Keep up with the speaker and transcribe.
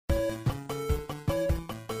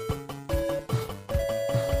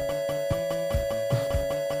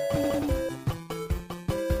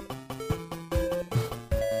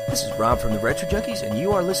This is Rob from the Retro Junkies, and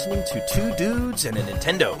you are listening to Two Dudes and a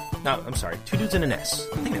Nintendo. No, I'm sorry, Two Dudes and an S.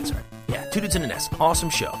 I think that's right. Yeah, Two Dudes and an S. Awesome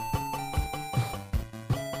show.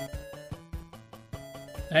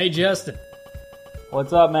 Hey, Justin.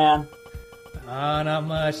 What's up, man? Not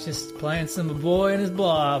much. Just playing some Boy and His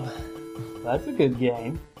Blob. That's a good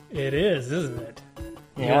game. It is, isn't it?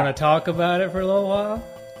 Yeah. You want to talk about it for a little while?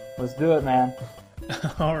 Let's do it, man.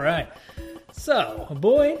 All right. So, A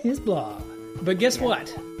Boy and His Blob. But guess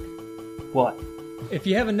what? What? If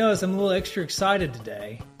you haven't noticed, I'm a little extra excited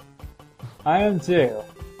today. I am too.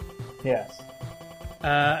 Yes.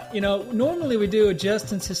 Normally we do a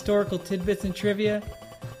Justin's Historical Tidbits and Trivia,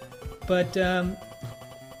 but I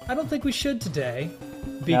don't think we should today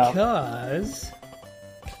because...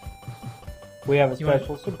 we have a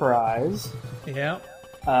special surprise. Yeah.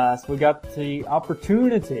 So we got the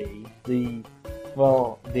opportunity, the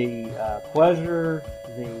pleasure,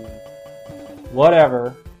 the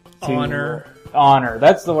whatever. Honor.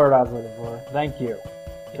 That's the word I was looking for. Thank you.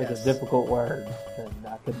 Yes. It's a difficult word that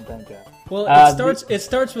I couldn't think of. Well, it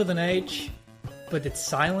starts with an H, but it's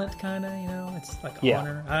silent, kind of. It's like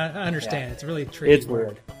honor. I understand. Yeah. It's really tricky. It's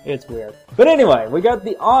weird. It's weird. But anyway, we got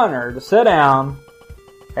the honor to sit down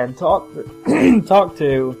and talk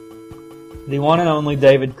to the one and only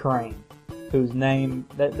David Crane, whose name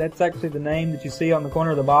that's actually the name that you see on the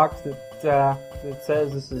corner of the box that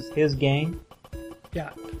says this is his game.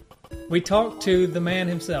 Yeah. We talked to the man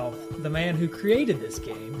himself, the man who created this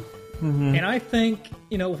game. Mm-hmm. And I think,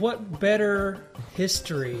 what better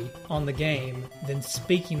history on the game than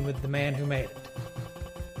speaking with the man who made it.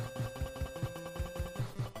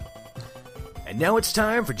 And now it's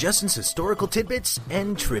time for Justin's Historical Tidbits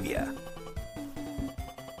and Trivia.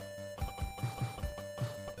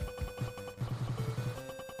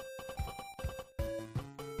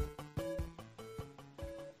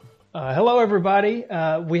 Hello, everybody.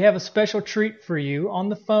 We have a special treat for you. On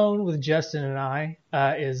the phone with Justin and I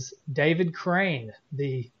is David Crane,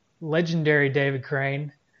 the legendary David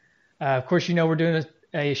Crane. Of course, we're doing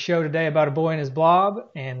a show today about A Boy and His Blob,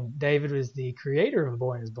 and David was the creator of A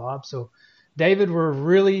Boy and His Blob. So, David, we're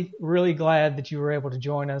really, really glad that you were able to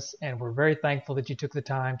join us, and we're very thankful that you took the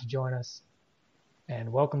time to join us.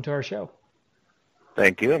 And welcome to our show.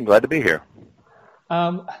 Thank you. I'm glad to be here.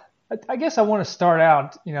 I guess I want to start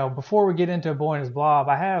out, before we get into A Boy and His Blob,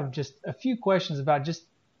 I have just a few questions about just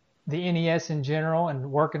the NES in general and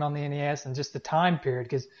working on the NES and just the time period,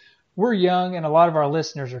 because we're young and a lot of our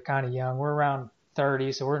listeners are kind of young. We're around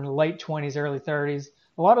 30, so we're in the late 20s, early 30s.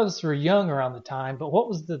 A lot of us were young around the time, but what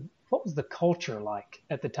was the culture like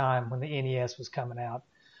at the time when the NES was coming out?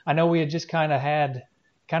 I know we had just had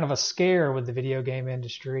a scare with the video game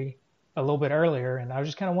industry a little bit earlier, and I was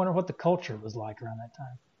just kind of wondering what the culture was like around that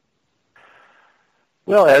time.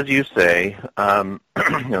 Well, as you say,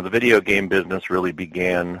 the video game business really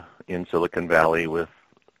began in Silicon Valley with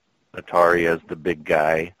Atari as the big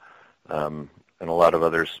guy, and a lot of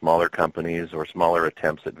other smaller companies or smaller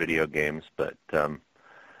attempts at video games. But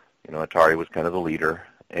Atari was kind of the leader,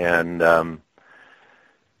 and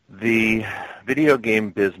the video game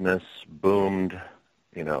business boomed.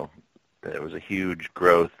 There was a huge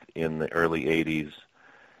growth in the early '80s,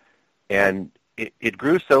 and it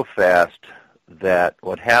grew so fast that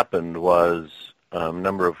what happened was a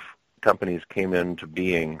number of companies came into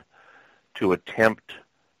being to attempt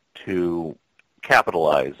to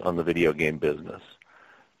capitalize on the video game business.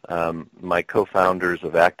 My co-founders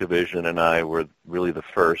of Activision and I were really the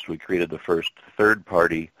first. We created the first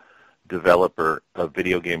third-party developer of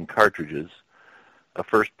video game cartridges. A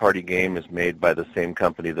first-party game is made by the same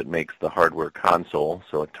company that makes the hardware console.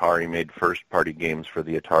 So Atari made first-party games for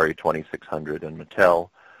the Atari 2600, and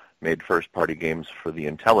Mattel made first-party games for the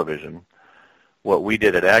Intellivision. What we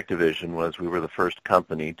did at Activision was we were the first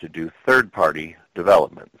company to do third-party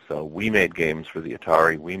development. So we made games for the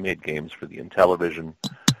Atari, we made games for the Intellivision,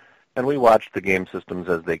 and we watched the game systems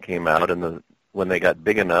as they came out, and when they got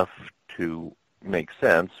big enough to make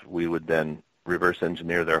sense, we would then reverse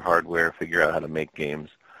engineer their hardware, figure out how to make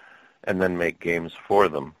games, and then make games for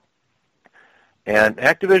them. And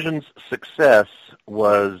Activision's success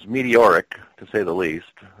was meteoric, to say the least.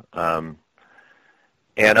 And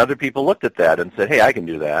other people looked at that and said, hey, I can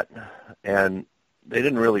do that. And they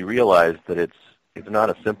didn't really realize that it's not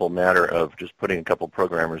a simple matter of just putting a couple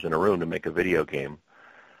programmers in a room to make a video game.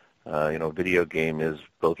 Video game is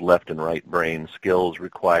both left and right brain skills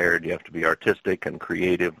required. You have to be artistic and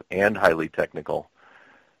creative and highly technical.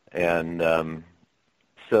 And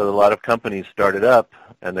so a lot of companies started up,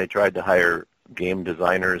 and they tried to hire game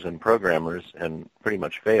designers and programmers and pretty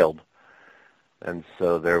much failed. And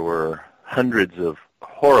so there were hundreds of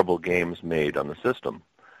horrible games made on the system.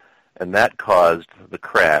 and that caused the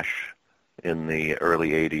crash in the early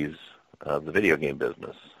 80s of the video game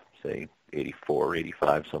business, say 84,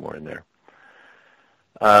 85, somewhere in there.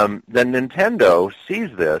 Then Nintendo sees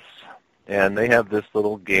this, and they have this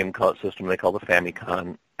little game system they call the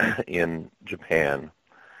Famicom in Japan,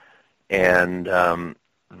 and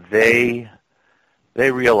they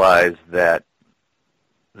realized that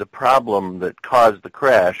the problem that caused the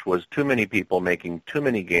crash was too many people making too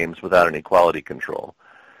many games without any quality control.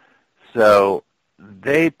 So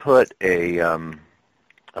they put a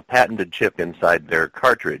patented chip inside their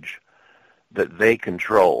cartridge that they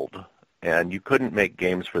controlled, and you couldn't make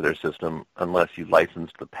games for their system unless you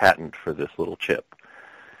licensed the patent for this little chip.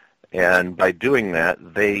 And by doing that,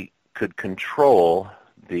 they could control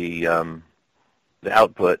the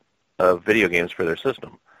output of video games for their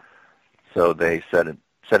system. So they set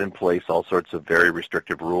in place all sorts of very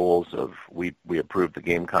restrictive rules of we approve the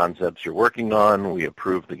game concepts you're working on, we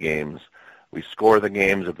approve the games, we score the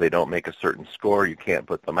games. If they don't make a certain score, you can't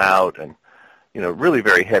put them out, and really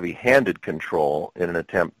very heavy-handed control in an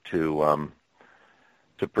attempt to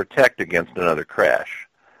protect against another crash.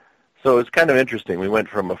 So it's kind of interesting. We went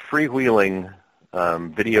from a freewheeling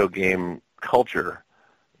video game culture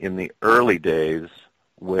in the early days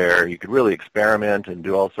where you could really experiment and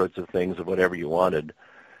do all sorts of things of whatever you wanted,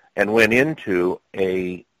 and went into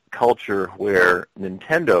a culture where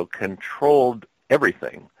Nintendo controlled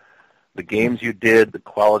everything. The games you did, the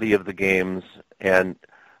quality of the games, and,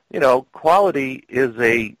 quality is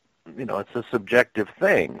it's a subjective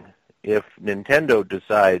thing. If Nintendo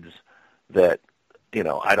decides that,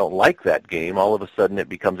 I don't like that game, all of a sudden it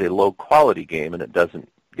becomes a low-quality game and it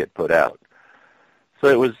doesn't get put out. So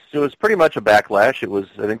it was pretty much a backlash.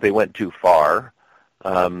 I think they went too far,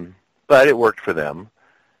 but it worked for them.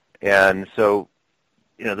 And so,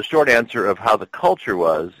 the short answer of how the culture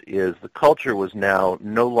is the culture was now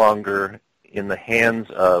no longer in the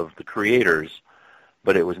hands of the creators,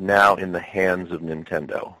 but it was now in the hands of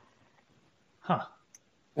Nintendo. Huh.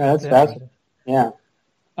 Yeah, that's fascinating. Yeah.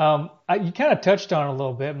 You kind of touched on it a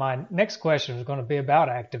little bit. My next question was going to be about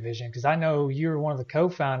Activision, because I know you're one of the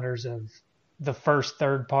co-founders of the first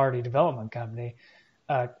third-party development company.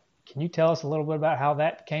 Can you tell us a little bit about how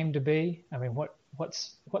that came to be? I mean, what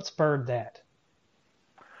spurred that?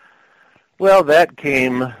 Well, that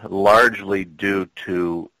came largely due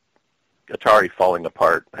to Atari falling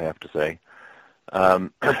apart, I have to say.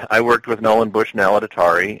 I worked with Nolan Bushnell at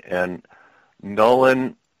Atari, and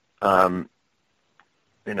Nolan,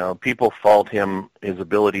 people fault him his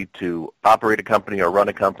ability to operate a company or run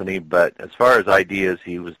a company, but as far as ideas,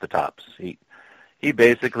 he was the tops. He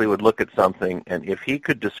basically would look at something, and if he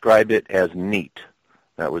could describe it as neat,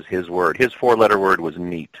 that was his word. His four-letter word was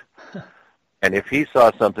neat. And if he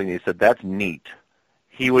saw something, he said, that's neat,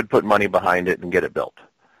 he would put money behind it and get it built.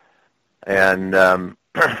 And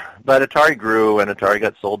but Atari grew, and Atari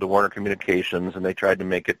got sold to Warner Communications, and they tried to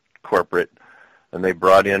make it corporate, and they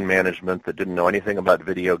brought in management that didn't know anything about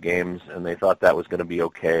video games, and they thought that was going to be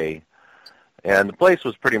okay. And the place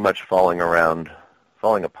was pretty much falling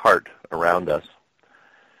apart around us.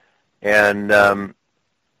 And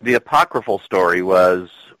the apocryphal story was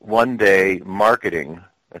one day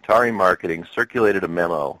Atari marketing circulated a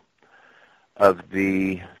memo of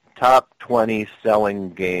the top 20 selling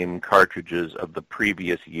game cartridges of the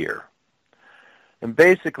previous year. And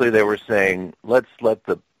basically they were saying, let's let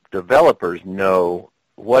the developers know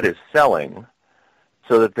what is selling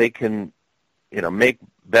so that they can, make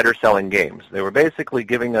better selling games. They were basically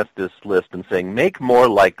giving us this list and saying, make more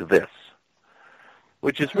like this,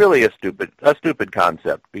 which is really a stupid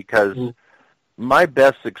concept, because my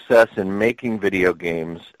best success in making video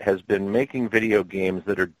games has been making video games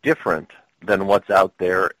that are different than what's out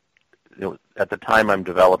there at the time I'm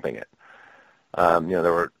developing it.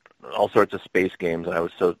 There were all sorts of space games, and I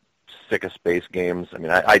was so sick of space games. I mean,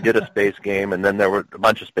 I did a space game, and then there were a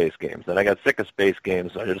bunch of space games. Then I got sick of space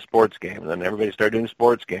games, so I did a sports game, and then everybody started doing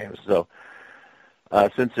sports games. So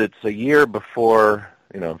since it's a year before,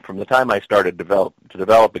 from the time I started to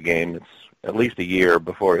develop a game, it's at least a year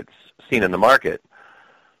before it's seen in the market.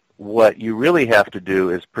 What you really have to do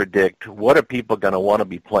is predict what are people going to want to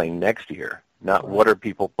be playing next year, not what are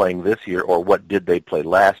people playing this year or what did they play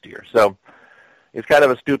last year. So it's kind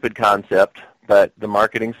of a stupid concept, but the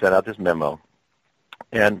marketing sent out this memo.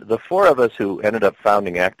 And the four of us who ended up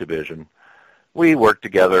founding Activision, we worked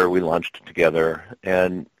together, we lunched together,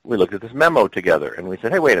 and we looked at this memo together, and we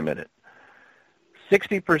said, hey, wait a minute.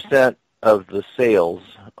 60% of the sales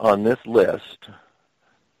on this list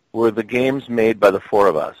were the games made by the four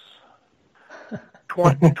of us.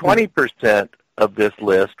 20% of this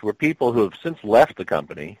list were people who have since left the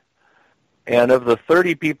company, And of the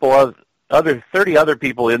 30 other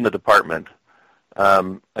people in the department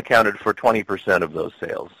accounted for 20% of those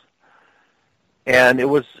sales. And it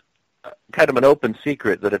was kind of an open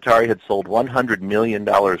secret that Atari had sold $100 million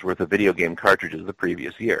worth of video game cartridges the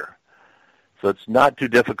previous year. So it's not too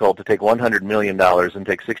difficult to take $100 million and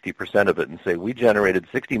take 60% of it and say, we generated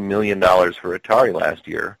 $60 million for Atari last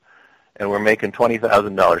year, and we're making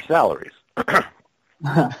 $20,000 salaries.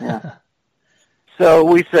 Yeah. So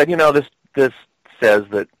we said, this says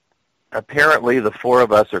that apparently the four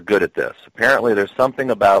of us are good at this. Apparently there's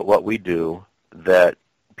something about what we do that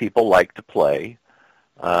people like to play.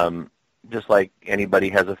 Just like anybody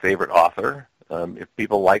has a favorite author. If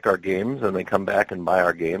people like our games and they come back and buy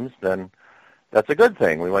our games, then that's a good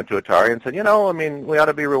thing. We went to Atari and said, we ought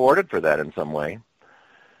to be rewarded for that in some way.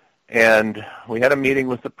 And we had a meeting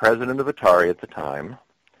with the president of Atari at the time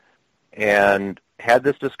and had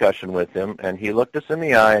this discussion with him, and he looked us in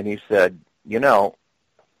the eye and he said, the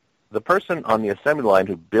person on the assembly line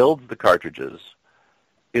who builds the cartridges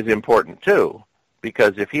is important too,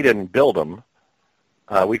 because if he didn't build them,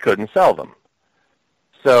 we couldn't sell them.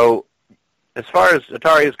 So as far as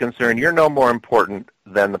Atari is concerned, you're no more important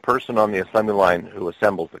than the person on the assembly line who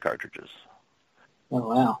assembles the cartridges. Oh,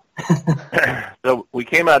 wow. So we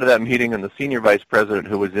came out of that meeting, and the senior vice president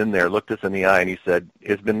who was in there looked us in the eye, and he said,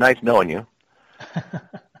 it's been nice knowing you,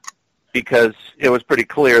 because it was pretty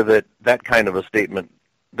clear that that kind of a statement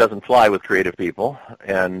doesn't fly with creative people,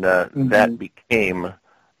 and that became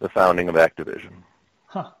the founding of Activision.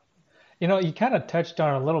 Huh. You kind of touched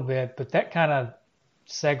on it a little bit, but that kind of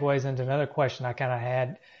segues into another question I kind of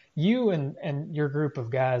had. You and your group of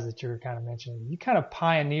guys that you're kind of mentioning, you kind of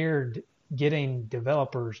pioneered getting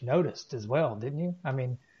developers noticed as well, didn't you? I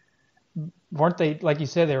mean, weren't they, like you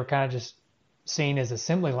said, they were kind of just seen as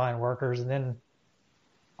assembly line workers, and then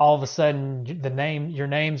all of a sudden your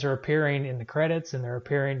names are appearing in the credits and they're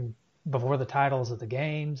appearing before the titles of the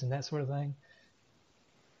games and that sort of thing?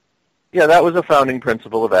 Yeah, that was a founding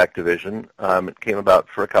principle of Activision. It came about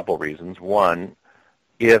for a couple reasons. One,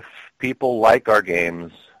 if people like our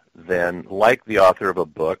games, then like the author of a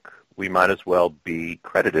book, we might as well be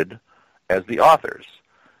credited as the authors.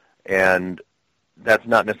 And that's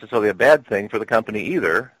not necessarily a bad thing for the company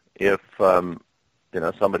either. If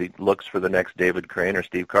somebody looks for the next David Crane or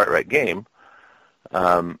Steve Cartwright game,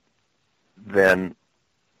 then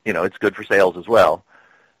it's good for sales as well.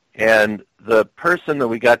 And the person that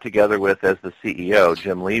we got together with as the CEO,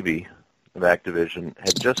 Jim Levy of Activision,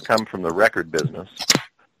 had just come from the record business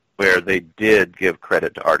where they did give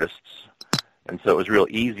credit to artists. And so it was real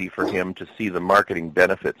easy for him to see the marketing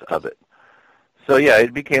benefits of it. So yeah,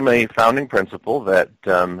 it became a founding principle that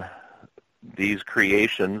these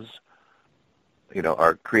creations,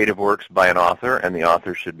 are creative works by an author, and the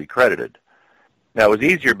author should be credited. Now, it was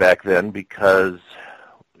easier back then because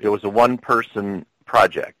it was a one-person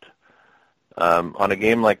project. On a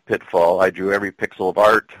game like Pitfall, I drew every pixel of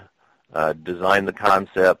art, designed the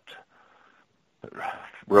concept,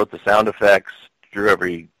 wrote the sound effects, drew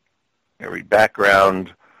every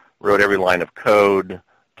background, wrote every line of code,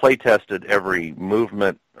 play-tested every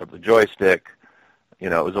movement of the joystick. It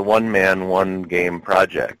was a one-man, one-game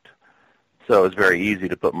project. So it was very easy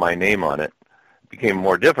to put my name on it. It became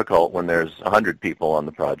more difficult when there's 100 people on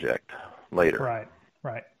the project later.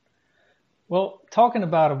 Right. Well, talking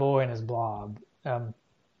about A Boy and His Blob, I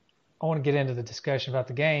want to get into the discussion about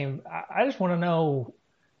the game. I just want to know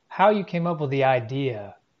how you came up with the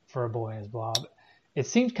idea for A Boy and His Blob. It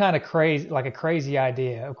seems kind of crazy, like a crazy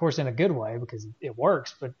idea, of course, in a good way because it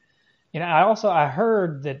works. But I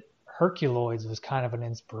heard that Herculoids was kind of an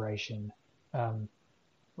inspiration.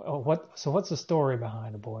 What's the story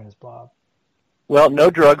behind A Boy and His Blob? Well, no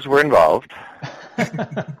drugs were involved.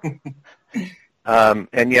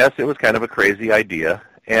 And yes, it was kind of a crazy idea.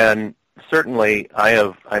 And certainly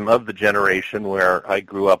I'm of the generation where I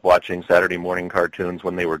grew up watching Saturday morning cartoons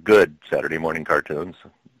when they were good Saturday morning cartoons.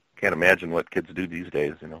 Can't imagine what kids do these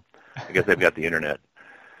days, I guess they've got the internet.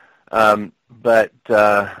 For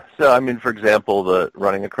example, the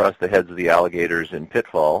running across the heads of the alligators in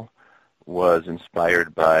Pitfall was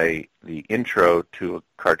inspired by the intro to a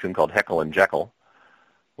cartoon called Heckle and Jekyll,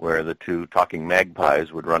 where the two talking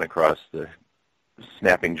magpies would run across the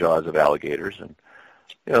snapping jaws of alligators. And,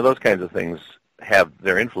 those kinds of things have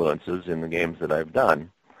their influences in the games that I've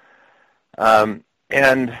done. And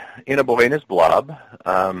in A Boy and His Blob,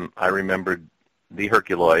 I remembered the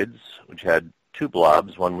Herculoids, which had two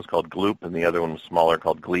blobs. One was called Gloop, and the other one was smaller,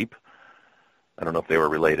 called Gleep. I don't know if they were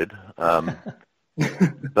related.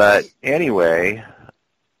 But anyway,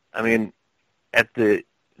 at the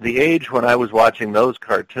the age when I was watching those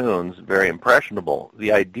cartoons, very impressionable,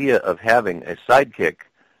 the idea of having a sidekick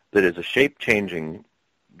that is a shape-changing,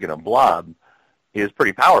 blob is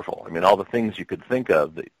pretty powerful. I mean, all the things you could think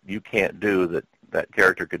of that you can't do that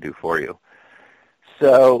character could do for you.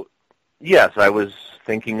 So, yes, I was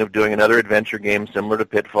thinking of doing another adventure game similar to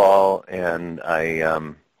Pitfall, and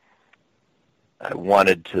I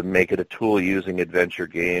wanted to make it a tool-using adventure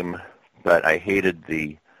game, but I hated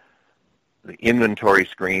the inventory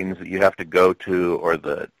screens that you have to go to, or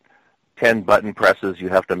the 10 button presses you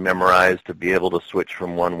have to memorize to be able to switch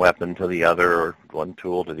from one weapon to the other or one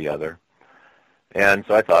tool to the other. And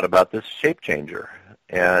so I thought about this shape changer.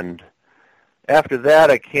 And after that,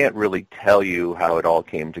 I can't really tell you how it all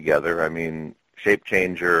came together. I mean, shape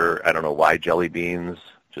changer, I don't know why jelly beans,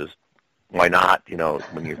 just why not?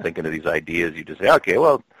 When you're thinking of these ideas, you just say, okay,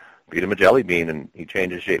 well, feed him a jelly bean, and he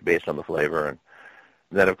changes shape based on the flavor. And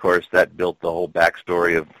then, of course, that built the whole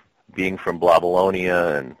backstory of being from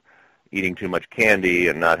Blobolonia and eating too much candy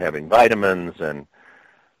and not having vitamins. And,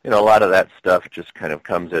 a lot of that stuff just kind of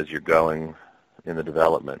comes as you're going in the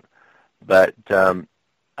development. But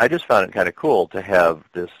I just found it kind of cool to have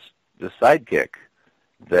this sidekick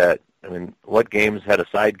that, what games had a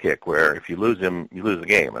sidekick where if you lose him, you lose the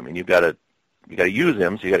game? I mean, you got to use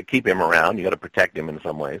him, so you got to keep him around. You got to protect him in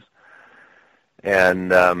some ways.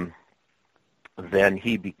 And then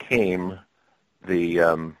he became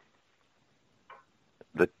the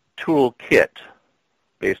tool kit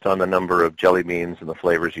based on the number of jelly beans and the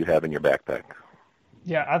flavors you have in your backpack.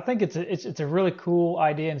 Yeah, I think it's a really cool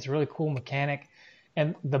idea, and it's a really cool mechanic.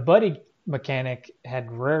 And the buddy mechanic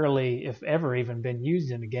had rarely, if ever, even been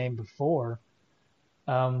used in a game before.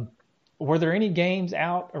 Were there any games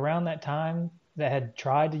out around that time that had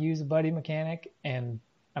tried to use a buddy mechanic, and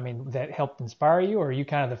that helped inspire you, or are you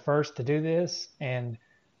kind of the first to do this? And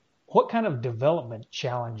what kind of development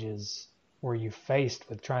challenges were you faced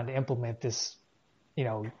with trying to implement this,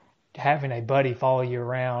 having a buddy follow you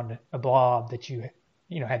around, a blob that you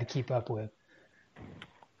had to keep up with?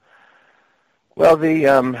 Well,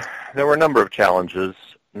 there were a number of challenges,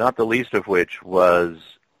 not the least of which was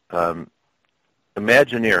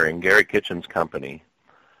Imagineering, Gary Kitchen's company,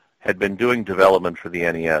 had been doing development for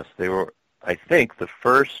the NES. They were, I think, the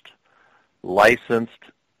first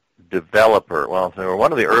licensed developer. Well, they were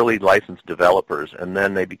one of the early licensed developers, and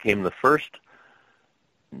then they became the first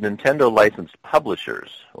Nintendo licensed publishers,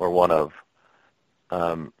 or one of,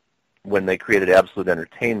 when they created Absolute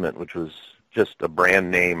Entertainment, which was just a brand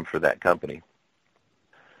name for that company.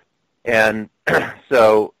 And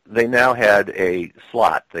so they now had a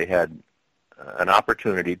slot. They had an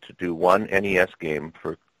opportunity to do one NES game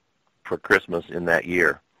for Christmas in that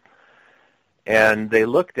year. And they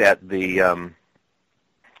looked at the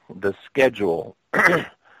schedule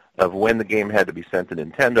of when the game had to be sent to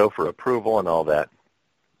Nintendo for approval and all that,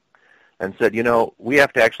 and said, we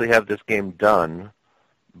have to actually have this game done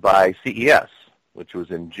by CES, which was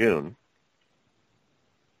in June.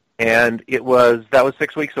 And that was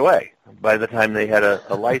 6 weeks away by the time they had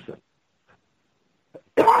a license.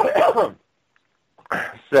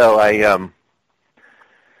 So I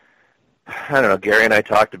don't know, Gary and I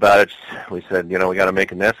talked about it. We said, we got to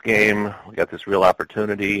make a NES game. We got this real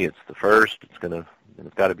opportunity. It's the first. It's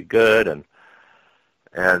got to be good.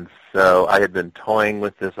 And so I had been toying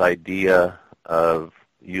with this idea of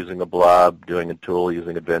using a blob, doing a tool,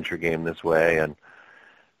 using adventure game this way, and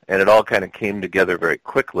it all kind of came together very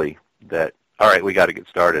quickly that, all right, we got to get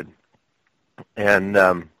started. And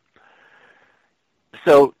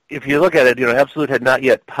so if you look at it, Absolute had not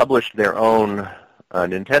yet published their own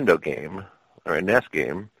Nintendo game, or a NES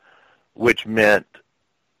game, which meant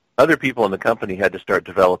other people in the company had to start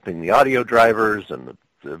developing the audio drivers and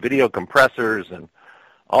the video compressors and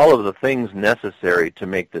all of the things necessary to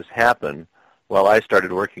make this happen while I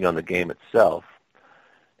started working on the game itself.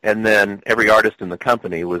 And then every artist in the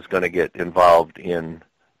company was going to get involved in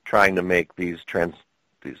trying to make these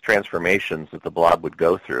transformations that the blob would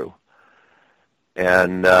go through.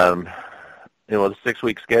 And with a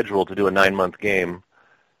 6-week schedule to do a 9-month game,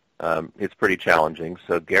 it's pretty challenging.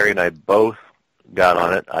 So Gary and I both got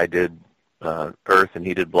on it. I did Earth and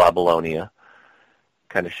he did Blobolonia,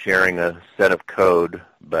 kind of sharing a set of code,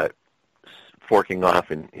 but forking off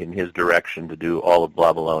in his direction to do all of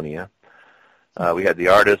Blobolonia. We had the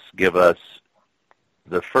artists give us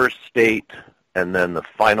the first state and then the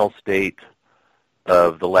final state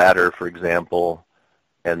of the ladder, for example,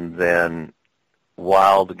 and then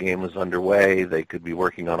while the game was underway, they could be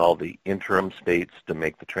working on all the interim states to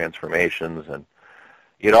make the transformations, and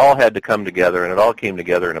it all had to come together, and it all came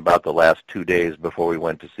together in about the last 2 days before we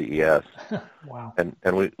went to CES. Wow.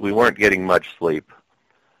 And we weren't getting much sleep.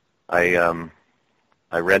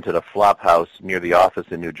 I rented a flop house near the office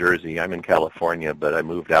in New Jersey. I'm in California, but I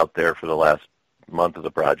moved out there for the last month of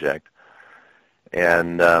the project,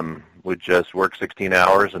 and would just work 16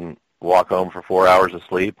 hours and walk home for 4 hours of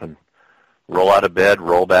sleep and roll out of bed,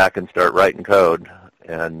 roll back, and start writing code.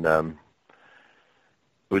 And it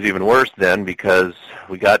was even worse then because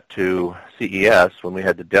we got to CES when we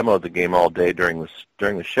had to demo the game all day during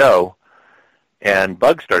the show, and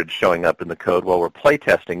bugs started showing up in the code while we're play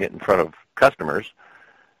testing it in front of customers.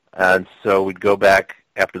 And so we'd go back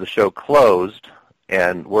after the show closed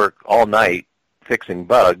and work all night fixing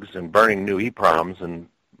bugs and burning new EPROMs and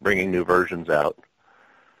bringing new versions out,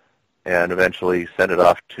 and eventually send it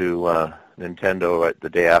off to Nintendo at the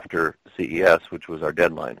day after CES, which was our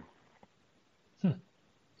deadline.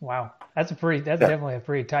 Wow, that's definitely a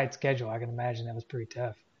pretty tight schedule. I can imagine that was pretty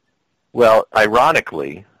tough. Well,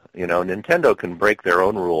 ironically, Nintendo can break their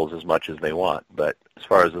own rules as much as they want, but as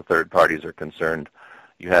far as the third parties are concerned,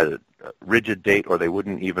 you had a rigid date or they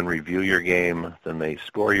wouldn't even review your game, then they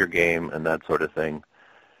score your game and that sort of thing.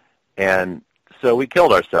 And so we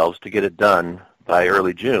killed ourselves to get it done by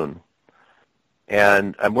early June.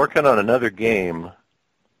 And I'm working on another game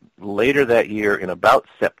later that year in about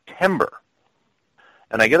September.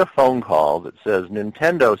 And I get a phone call that says,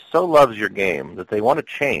 Nintendo so loves your game that they want to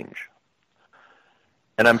change.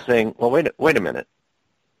 And I'm saying, well, wait a minute.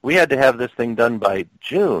 We had to have this thing done by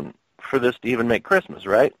June for this to even make Christmas,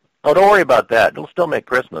 right? Oh, don't worry about that. It'll still make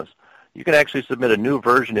Christmas. You can actually submit a new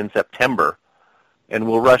version in September, and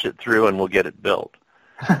we'll rush it through and we'll get it built.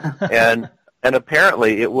 And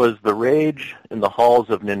apparently it was the rage in the halls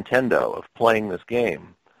of Nintendo of playing this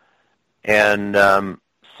game. And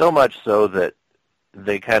so much so that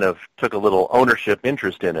they kind of took a little ownership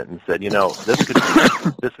interest in it and said,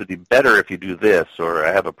 this would be better if you do this, or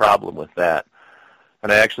I have a problem with that.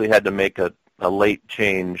 And I actually had to make a late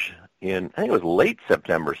change I think it was late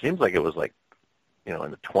September. Seems like it was in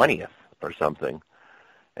the 20th or something.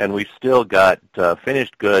 And we still got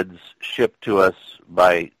finished goods shipped to us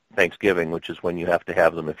by Thanksgiving, which is when you have to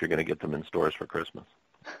have them if you're going to get them in stores for Christmas.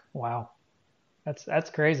 Wow. That's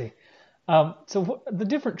crazy. So the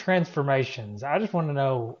different transformations, I just want to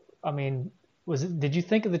know, did you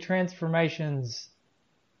think of the transformations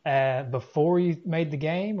before you made the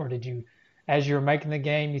game, or did you, as you were making the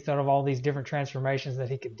game, you thought of all these different transformations that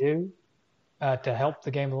he could do to help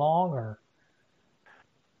the game along, or?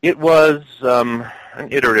 It was an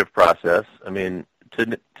iterative process.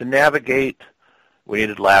 To navigate, we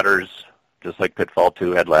needed ladders, just like Pitfall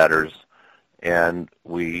 2 had ladders, and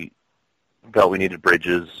we felt we needed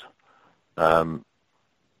bridges. And,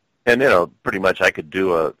 pretty much I could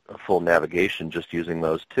do a full navigation just using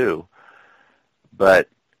those two. But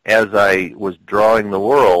as I was drawing the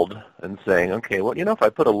world and saying, okay, well, if I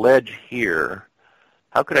put a ledge here,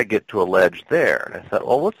 how could I get to a ledge there? And I thought,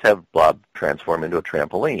 well, let's have Blob transform into a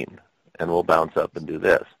trampoline, and we'll bounce up and do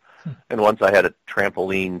this. And once I had a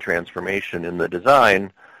trampoline transformation in the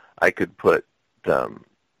design, I could put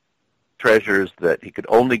treasures that he could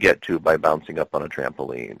only get to by bouncing up on a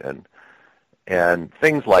trampoline, and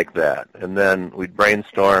things like that. And then we'd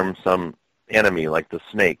brainstorm some enemy like the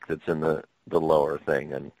snake that's in the lower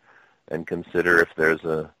thing, and consider if there's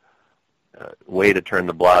a way to turn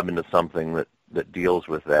the blob into something that deals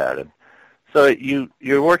with that. And so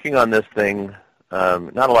you're working on this thing,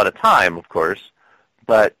 not a lot of time, of course,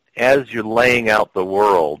 but as you're laying out the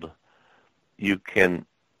world, you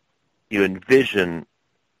envision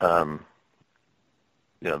the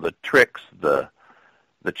tricks, the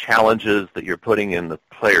challenges that you're putting in the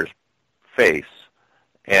player's face,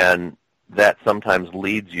 and that sometimes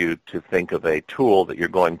leads you to think of a tool that you're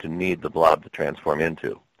going to need the blob to transform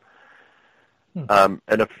into. And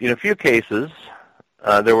in a few cases,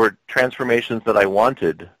 there were transformations that I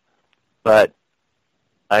wanted, but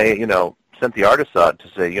I, sent the artist out to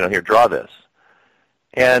say, here, draw this.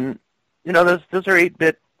 And, those are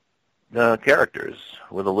 8-bit characters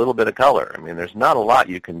with a little bit of color. There's not a lot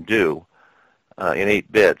you can do in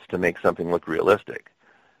 8 bits to make something look realistic.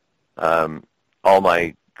 All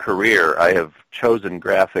my career, I have chosen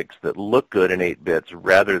graphics that look good in 8 bits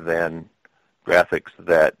rather than graphics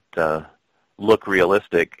that look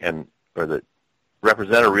realistic or that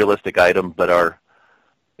represent a realistic item but are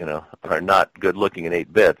not good looking in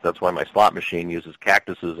 8 bits. That's why my slot machine uses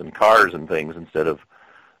cactuses and cars and things instead of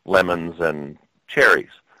lemons and cherries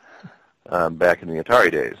back in the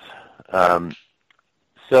Atari days.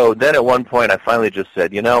 So then at one point I finally just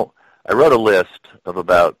said, I wrote a list of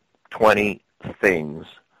about 20 things,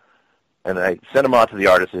 and I sent them out to the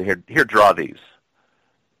artist and here, draw these.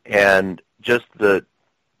 And just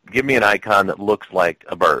give me an icon that looks like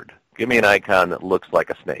a bird. Give me an icon that looks like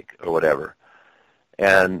a snake or whatever.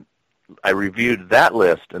 And I reviewed that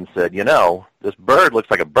list and said, this bird looks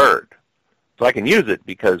like a bird. So I can use it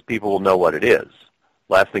because people will know what it is.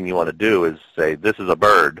 Last thing you want to do is say, this is a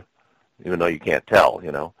bird, even though you can't tell,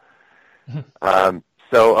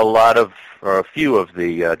 So a few of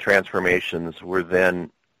the transformations were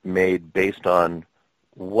then made based on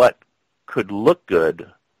what could look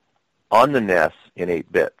good on the NES in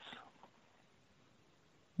 8 bits.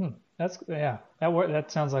 That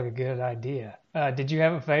sounds like a good idea. Did you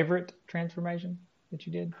have a favorite transformation that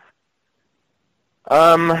you did?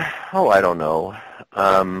 I don't know.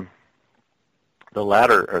 The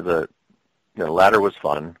ladder was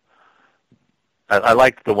fun. I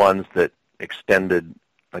liked the ones that extended,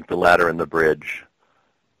 like the ladder and the bridge.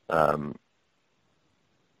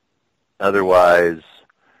 Otherwise,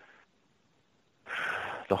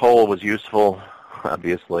 the hole was useful,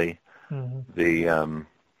 obviously. Mm-hmm.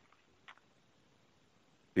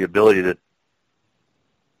 The ability to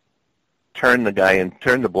turn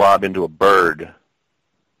the blob into a bird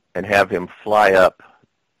and have him fly up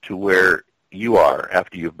to where you are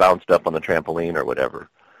after you've bounced up on the trampoline or whatever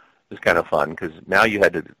is kind of fun, because now you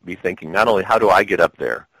had to be thinking not only how do I get up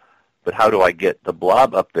there, but how do I get the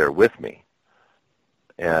blob up there with me?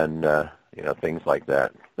 And, things like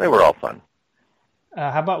that. They were all fun.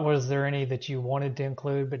 How about, was there any that you wanted to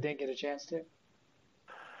include but didn't get a chance to?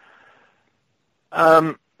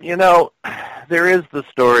 There is the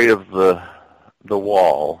story of the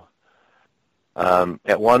wall.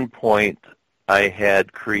 At one point, I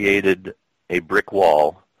had created a brick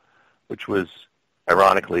wall, which was,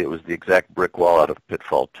 ironically, it was the exact brick wall out of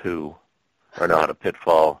Pitfall 2, or not, of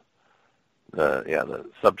Pitfall, the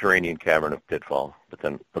subterranean cavern of Pitfall. But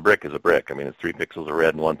then the brick is a brick. I mean, it's 3 pixels of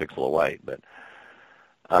red and 1 pixel of white. But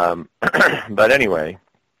but anyway,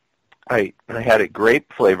 I had a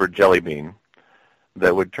grape-flavored jelly bean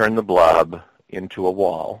that would turn the blob into a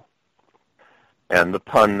wall. And the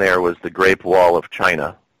pun there was the Grape Wall of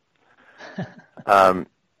China.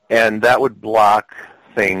 And that would block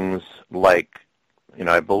things like,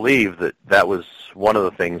 I believe that was one of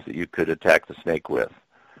the things that you could attack the snake with.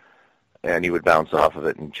 And he would bounce off of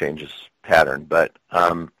it and change his pattern. But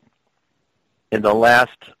in the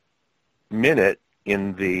last minute,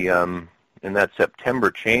 in that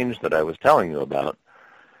September change that I was telling you about,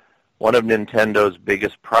 one of Nintendo's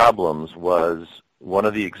biggest problems was one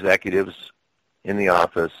of the executives in the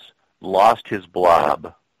office lost his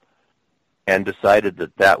blob and decided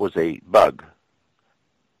that was a bug.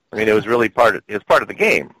 I mean, it was really part of the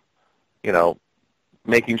game,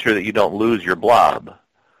 making sure that you don't lose your blob.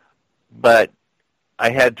 But I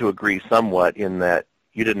had to agree somewhat in that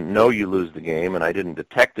you didn't know you lose the game, and I didn't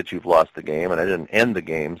detect that you've lost the game, and I didn't end the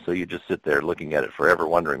game, so you just sit there looking at it forever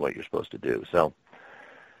wondering what you're supposed to do. So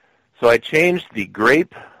I changed the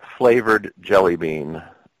grape-flavored jelly bean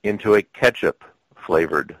into a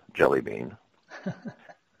ketchup-flavored jelly bean.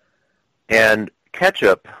 And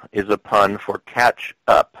ketchup is a pun for catch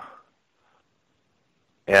up.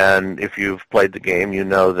 And if you've played the game, you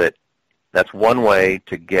know that that's one way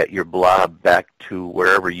to get your blob back to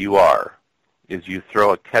wherever you are, is you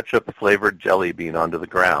throw a ketchup-flavored jelly bean onto the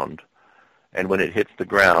ground, and when it hits the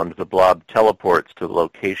ground, the blob teleports to the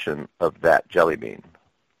location of that jelly bean.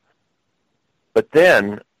 But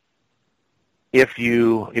then, if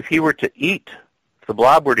the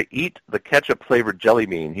blob were to eat the ketchup-flavored jelly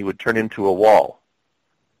bean, he would turn into a wall.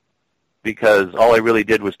 Because all I really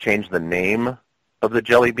did was change the name of the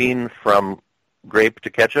jelly bean from grape to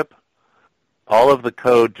ketchup. All of the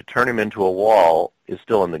code to turn him into a wall is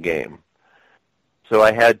still in the game. So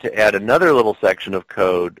I had to add another little section of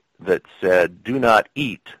code that said, do not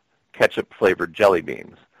eat ketchup-flavored jelly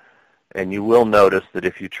beans. And you will notice that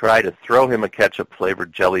if you try to throw him a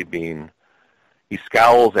ketchup-flavored jelly bean, he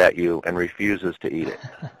scowls at you and refuses to eat it.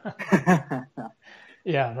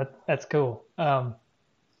 Yeah, that's cool.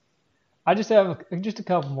 I just have just a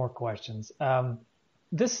couple more questions.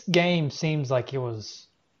 This game seems like it was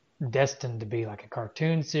destined to be like a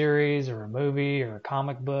cartoon series or a movie or a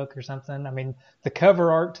comic book or something. I mean, the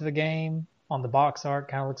cover art to the game on the box art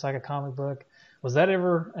kind of looks like a comic book. Was that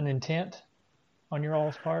ever an intent on your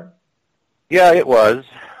all's part? Yeah, it was.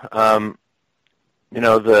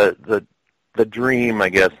 The dream, I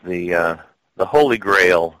guess, the holy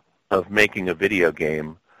grail of making a video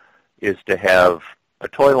game is to have a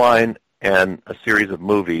toy line and a series of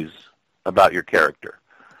movies about your character.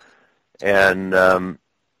 And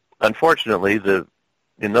unfortunately,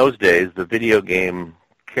 in those days, the video game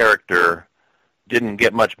character didn't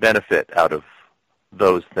get much benefit out of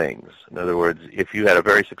those things. In other words, if you had a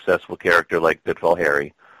very successful character like Pitfall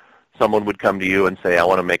Harry, someone would come to you and say, I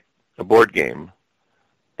want to make a board game,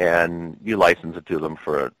 and you license it to them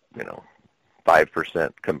for a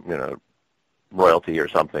 5% royalty or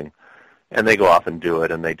something, and they go off and do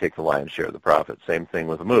it, and they take the lion's share of the profit. Same thing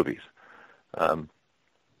with the movies.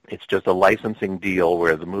 It's just a licensing deal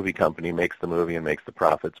where the movie company makes the movie and makes the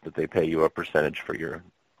profits, but they pay you a percentage for your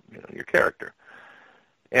character.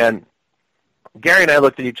 And Gary and I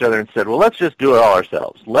looked at each other and said, well, let's just do it all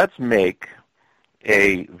ourselves. Let's make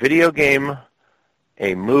a video game,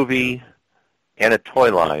 a movie, and a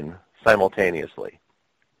toy line simultaneously.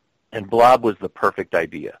 And Blob was the perfect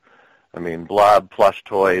idea. I mean, Blob plush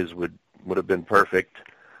toys would have been perfect.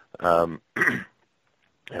 And,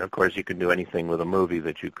 of course, you can do anything with a movie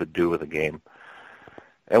that you could do with a game.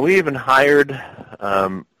 And we even hired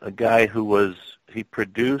a guy he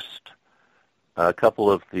produced a couple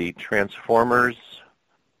of the Transformers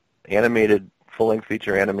full-length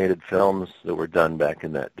feature animated films that were done back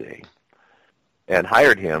in that day, and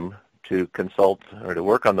hired him to consult or to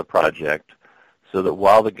work on the project so that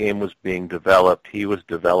while the game was being developed, he was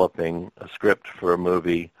developing a script for a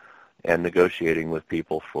movie and negotiating with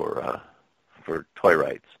people for toy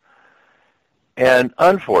rights. And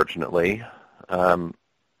unfortunately, the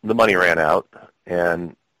money ran out,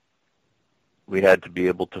 and we had to be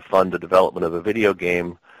able to fund the development of a video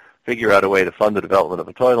game, figure out a way to fund the development of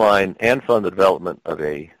a toy line, and fund the development of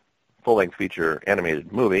a full-length feature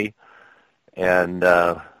animated movie. And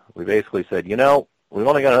we basically said, we've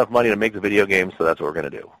only got enough money to make the video game, so that's what we're going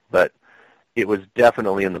to do. But it was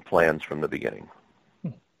definitely in the plans from the beginning.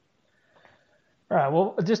 All right.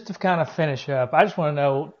 Well, just to kind of finish up, I just want to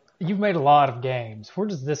know, you've made a lot of games. Where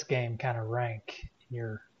does this game kind of rank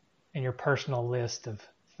in your personal list of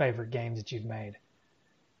favorite games that you've made?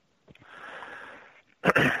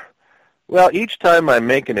 Well, each time I'm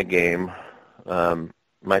making a game,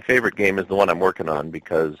 my favorite game is the one I'm working on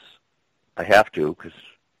because I have to, because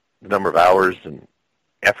the number of hours and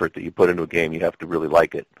effort that you put into a game, you have to really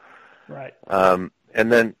like it. Right. And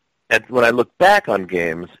then when I look back on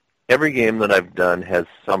games, every game that I've done has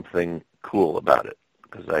something cool about it,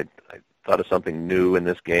 because I thought of something new in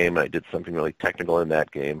this game, and I did something really technical in that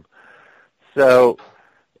game. So,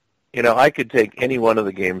 I could take any one of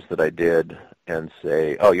the games that I did and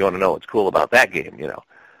say, oh, you want to know what's cool about that game,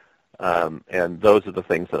 and those are the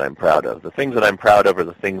things that I'm proud of. The things that I'm proud of are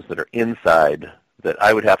the things that are inside that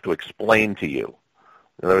I would have to explain to you.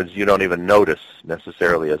 In other words, you don't even notice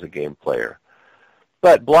necessarily as a game player.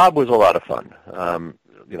 But Blob was a lot of fun.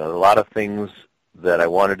 A lot of things that I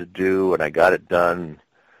wanted to do, and I got it done.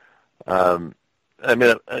 A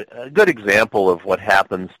good example of what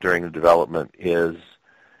happens during the development is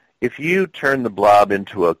if you turn the Blob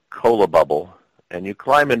into a cola bubble and you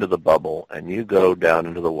climb into the bubble and you go down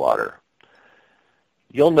into the water,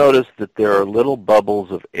 you'll notice that there are little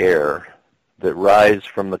bubbles of air that rise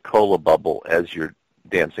from the cola bubble as you're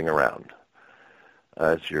dancing around,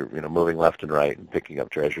 as you're moving left and right and picking up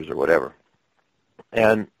treasures or whatever.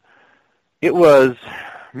 And it was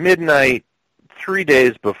midnight, 3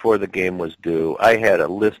 days before the game was due. I had a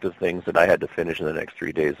list of things that I had to finish in the next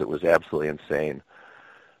 3 days that was absolutely insane.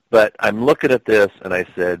 But I'm looking at this, and I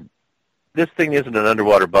said, this thing isn't an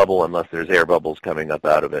underwater bubble unless there's air bubbles coming up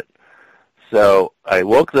out of it. So I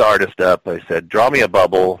woke the artist up. I said, draw me a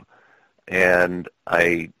bubble, and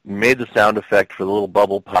I made the sound effect for the little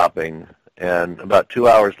bubble popping, and about 2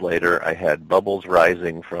 hours later, I had bubbles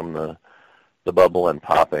rising from the bubble and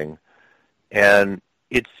popping. And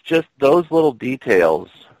it's just those little details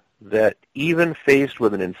that, even faced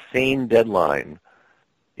with an insane deadline,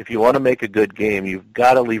 if you want to make a good game, you've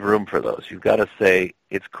got to leave room for those. You've got to say,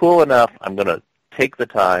 it's cool enough, I'm going to take the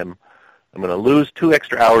time, I'm going to lose 2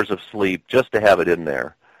 extra hours of sleep just to have it in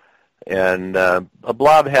there. And a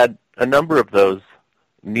Blob had a number of those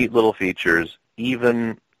neat little features,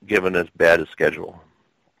 even given as bad a schedule.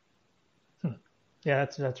 Yeah,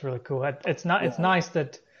 that's really cool. It's nice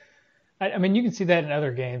that, I mean, you can see that in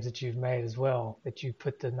other games that you've made as well, that you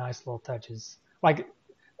put the nice little touches. Like,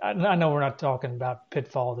 I know we're not talking about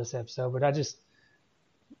Pitfall this episode, but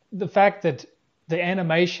the fact that the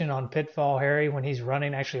animation on Pitfall, Harry, when he's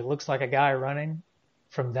running, actually looks like a guy running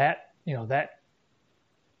from that, that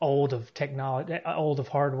old of technology, old of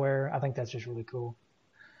hardware. I think that's just really cool.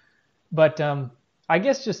 But I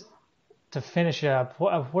guess just to finish up,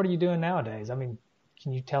 what are you doing nowadays? I mean,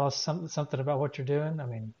 can you tell us something about what you're doing? I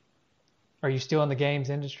mean, are you still in the games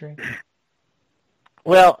industry?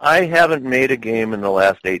 Well, I haven't made a game in the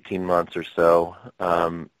last 18 months or so.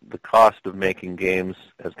 The cost of making games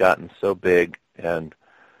has gotten so big, and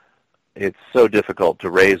it's so difficult to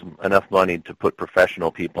raise enough money to put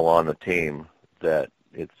professional people on the team that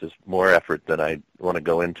it's just more effort than I want to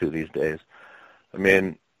go into these days. I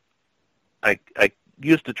mean, I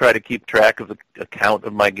used to try to keep track of the account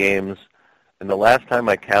of my games, and the last time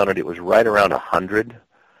I counted, it was right around 100,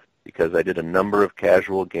 because I did a number of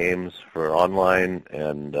casual games for online,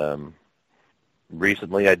 and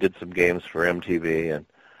recently I did some games for MTV,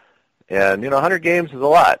 and 100 games is a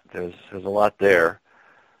lot. There's a lot there.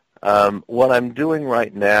 What I'm doing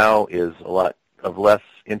right now is a lot of less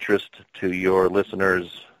interest to your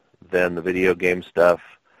listeners than the video game stuff.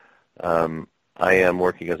 I am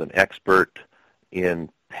working as an expert in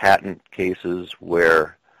patent cases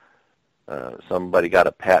where somebody got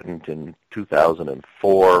a patent in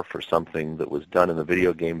 2004 for something that was done in the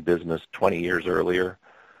video game business 20 years earlier.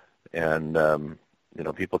 And,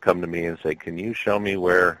 people come to me and say, can you show me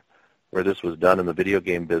where this was done in the video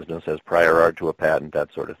game business as prior art to a patent,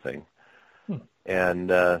 that sort of thing. And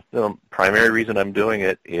the primary reason I'm doing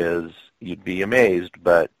it is, you'd be amazed,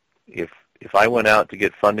 but if I went out to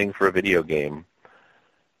get funding for a video game,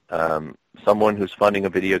 someone who's funding a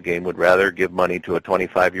video game would rather give money to a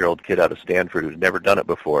 25-year-old kid out of Stanford who's never done it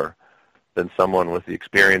before than someone with the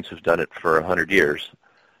experience who's done it for 100 years.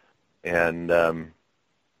 And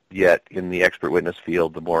yet, in the expert witness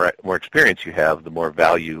field, the more experience you have, the more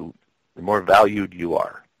valued you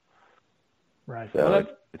are. Right. So Well,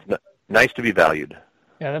 it's nice to be valued.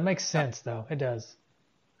 yeah, that makes sense, though. It does.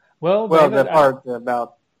 Well, Well, David, the part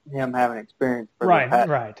about him having experience for right, the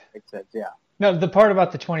patent right. makes sense, yeah. No, the part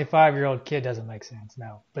about the 25-year-old kid doesn't make sense,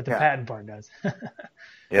 no. But the Yeah. patent part does.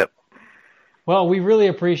 Yep. Well, we really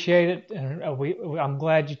appreciate it, and I'm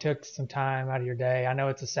glad you took some time out of your day. I know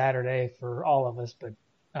it's a Saturday for all of us, but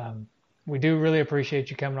we do really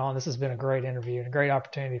appreciate you coming on. This has been a great interview and a great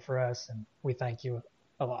opportunity for us, and we thank you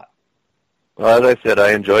a lot. Well, as I said,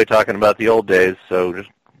 I enjoy talking about the old days, so just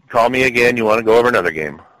call me again. You want to go over another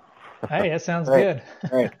game. Hey, that sounds Great. good.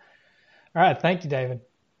 Great. All right, thank you, David.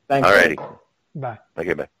 Thanks. All righty. Bye.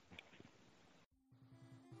 Okay, bye.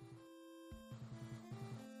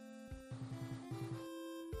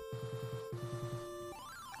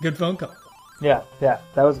 Good phone call. Yeah, that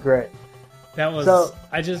was great. That was, So-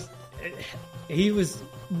 he was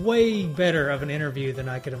way better of an interview than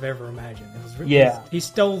I could have ever imagined. Yeah. He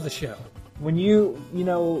stole the show. When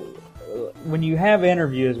when you have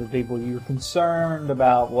interviews with people, you're concerned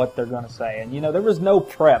about what they're going to say. And, there was no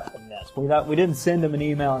prep in this. We didn't send them an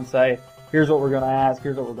email and say, here's what we're going to ask,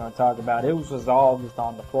 here's what we're going to talk about. It was just all just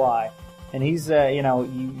on the fly. And he's,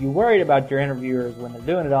 you worried about your interviewers when they're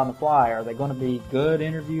doing it on the fly. Are they going to be good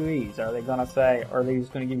interviewees? Are they going to say, or are they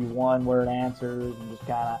just going to give you one-word answers and just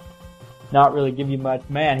kind of not really give you much?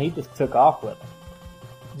 Man, he just took off with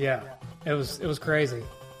it. Yeah, it was crazy.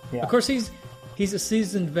 Yeah. Of course, he's a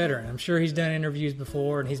seasoned veteran. I'm sure he's done interviews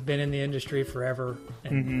before, and he's been in the industry forever.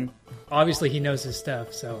 And obviously, he knows his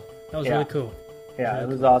stuff. So that was Yeah. really cool. Yeah, it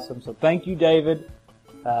was awesome. So thank you, David,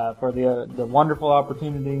 for the wonderful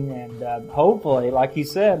opportunity. And hopefully, like he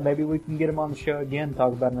said, maybe we can get him on the show again and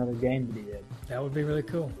talk about another game that he did. That would be really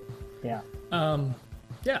cool. Yeah.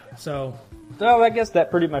 Yeah. So So I guess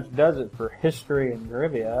that pretty much does it for history and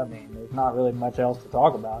trivia. I mean, there's not really much else to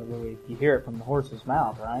talk about. Really, you hear it from the horse's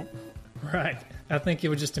mouth, right? right, I think it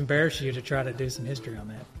would just embarrass you to try to do some history on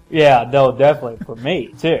that. Yeah, no, definitely for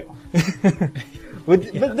me too. But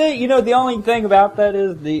the only thing about that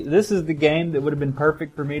is this is the game that would have been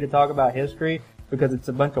perfect for me to talk about history because it's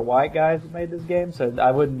a bunch of white guys that made this game, so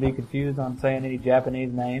I wouldn't be confused on saying any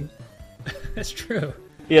Japanese names. That's true.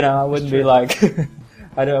 I wouldn't be like.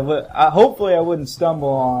 Hopefully, I wouldn't stumble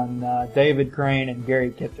on David Crane and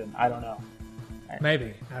Gary Kitchen. I don't know.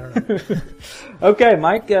 Maybe, I don't know. Okay,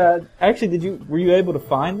 Mike. Actually, were you able to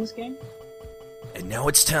find this game? And now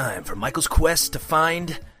it's time for Michael's quest to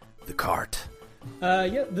find the cart.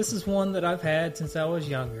 Yeah, this is one that I've had since I was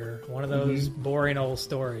younger. One of those boring old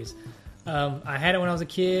stories. I had it when I was a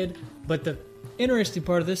kid, but the interesting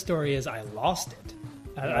part of this story is I lost it.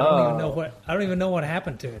 I don't even know what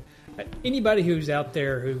happened to it. Anybody who's out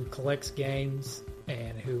there who collects games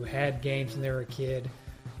and who had games when they were a kid,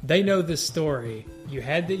 they know this story. You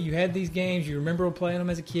had these games. You remember playing them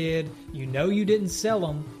as a kid. You know you didn't sell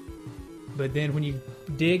them, but then when you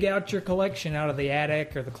dig out your collection out of the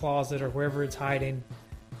attic or the closet or wherever it's hiding,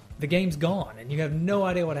 the game's gone, and you have no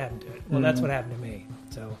idea what happened to it. Well, that's what happened to me.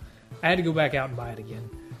 So I had to go back out and buy it again.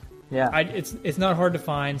 Yeah. It's not hard to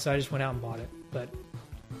find, so I just went out and bought it. But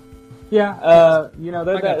Yeah,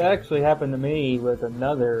 that actually happened to me with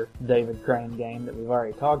another David Crane game that we've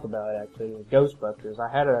already talked about, actually, with Ghostbusters. I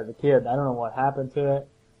had it as a kid. I don't know what happened to it.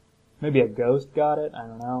 Maybe a ghost got it. I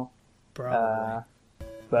don't know. probably.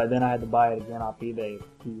 But then I had to buy it again off eBay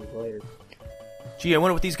a few years later. Gee, I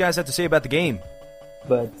wonder what these guys have to say about the game.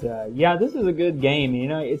 But yeah, this is a good game. You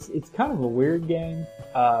know, it's kind of a weird game.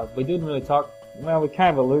 We didn't really talk. Well, we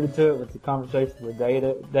kind of alluded to it with the conversation with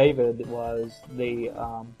David. It was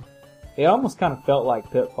it almost kind of felt like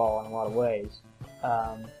Pitfall in a lot of ways.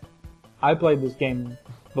 I played this game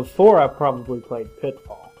before I probably played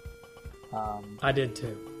Pitfall. I did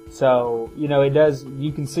too. So, you know, it does,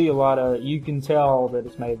 you can tell that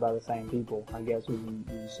it's made by the same people, I guess, when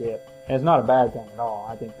you see it. And it's not a bad thing at all.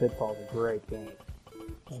 I think Pitfall is a great game.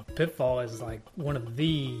 Well, Pitfall is like one of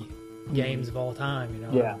the games of all time, you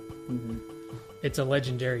know? Yeah. Mm-hmm. It's a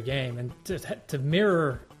legendary game. And to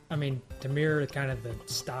mirror kind of the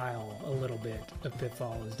style a little bit of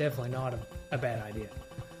Pitfall is definitely not a bad idea.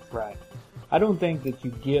 Right. I don't think that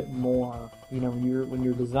you get more, you know, when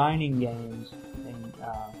you're designing games, and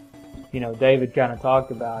you know, David kind of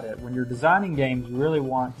talked about it. When you're designing games, you really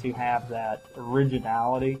want to have that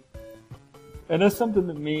originality, and that's something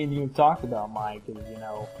that me and you have talked about, Mike. Is, you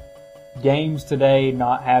know, games today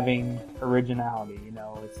not having originality. You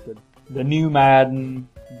know, it's the new Madden,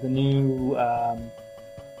 the new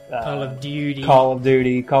Call of Duty, Call of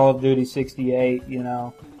Duty 68. You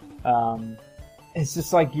know. It's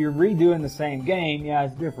just like you're redoing the same game. Yeah,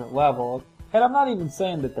 it's a different level. And I'm not even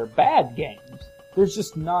saying that they're bad games. There's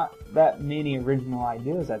just not that many original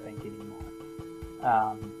ideas, I think,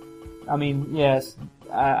 anymore. I mean, yes,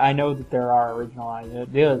 I know that there are original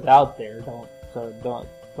ideas out there.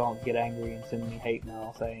 Don't get angry and send me hate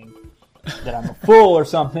mail saying that I'm a fool or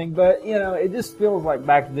something. But, you know, it just feels like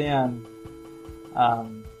back then,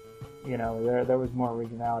 you know, there was more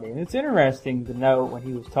originality. And it's interesting to note when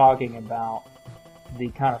he was talking about the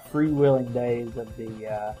kind of freewheeling days of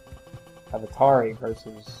of Atari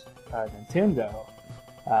versus Nintendo,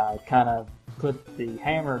 kind of put the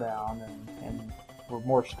hammer down and were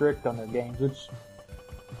more strict on their games, which,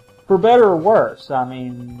 for better or worse, I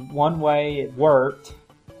mean, one way it worked,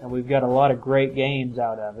 and we've got a lot of great games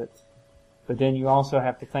out of it, but then you also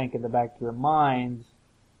have to think in the back of your mind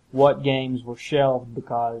what games were shelved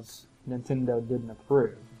because Nintendo didn't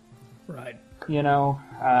approve. Right. You know,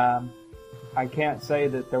 I can't say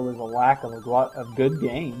that there was a lack of a lot of good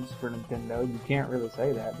games for Nintendo. You can't really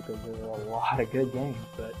say that because there were a lot of good games.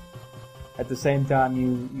 But at the same time,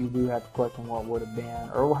 you do have to question what would have been,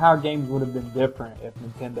 or how games would have been different if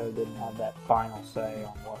Nintendo didn't have that final say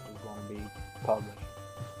on what was going to be published.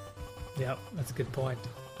 Yep, that's a good point.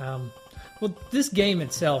 Well, this game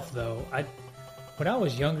itself, though, when I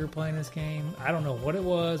was younger playing this game, I don't know what it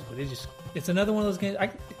was, but it's another one of those games.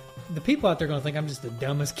 The people out there are going to think I'm just the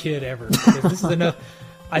dumbest kid ever. This is enough.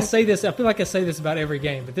 I feel like I say this about every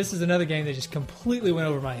game, but this is another game that just completely went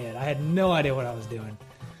over my head. I had no idea what I was doing.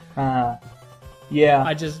 Yeah.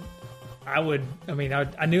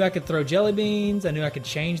 I knew I could throw jelly beans. I knew I could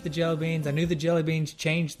change the jelly beans. I knew the jelly beans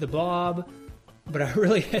changed the blob, but I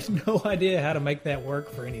really had no idea how to make that work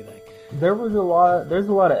for anything. There's a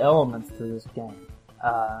lot of elements to this game.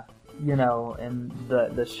 You know, and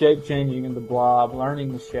the shape changing of the blob,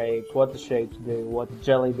 learning the shapes, what the shapes do, what the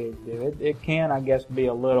jelly beans do. It can, I guess, be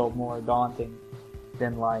a little more daunting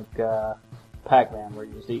than like Pac-Man, where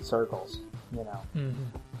you just eat circles. You know. Mm-hmm.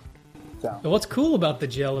 So what's cool about the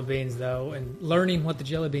jelly beans, though, and learning what the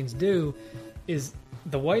jelly beans do, is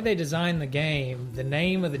the way they design the game. The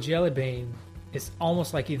name of the jelly bean is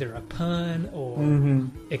almost like either a pun or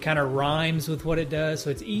it kind of rhymes with what it does, so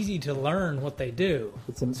it's easy to learn what they do.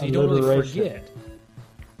 It's an so you don't really forget.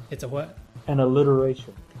 It's a what? An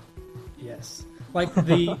alliteration. Yes. Like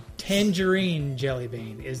the tangerine jelly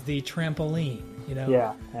bean is the trampoline, you know?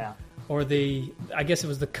 Yeah. Or I guess it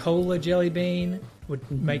was the cola jelly bean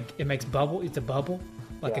makes bubble. It's a bubble,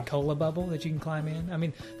 like a cola bubble that you can climb in. I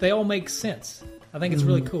mean, they all make sense. I think it's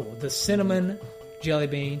really cool. The cinnamon jelly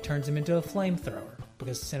bean turns him into a flamethrower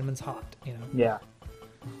because cinnamon's hot, you know. Yeah.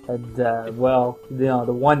 And well, you know,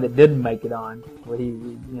 the one that didn't make it on, what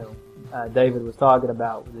David was talking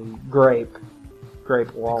about, the grape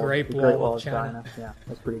wall, the Great Wall of China. Yeah,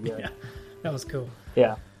 that's pretty good. Yeah, that was cool.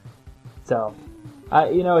 Yeah. So,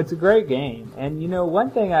 it's a great game, and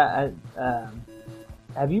one thing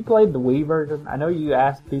have you played the Wii version? I know you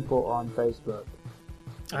asked people on Facebook.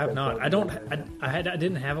 I have not. I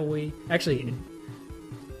didn't have a Wii. Actually,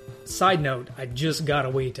 side note, I just got a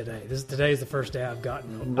Wii today. Today is the first day I've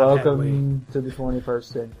gotten. Welcome to the 21st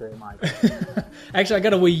century, Mike. Actually, I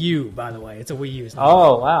got a Wii U, by the way. It's a Wii U.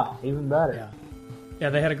 Oh wow, even better. Yeah,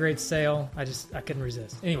 they had a great sale. I couldn't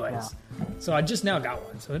resist. Anyways, so I just now got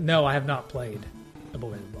one. So no, I have not played A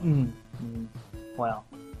Boy and Blah. Mm-hmm. Well,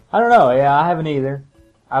 I don't know. Yeah, I haven't either.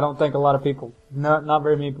 I don't think a lot of people, not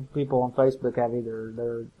very many people on Facebook have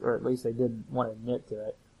either, or at least they didn't want to admit to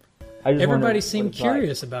it. I just Everybody wonder seemed what it's like.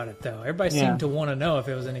 curious about it, though. Everybody Yeah. seemed to want to know if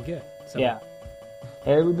it was any good. So, Yeah.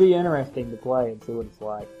 It would be interesting to play and see what it's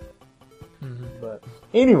like. mhm. But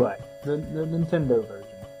anyway, the Nintendo version.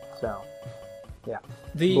 So, yeah.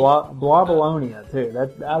 The Blobolonia,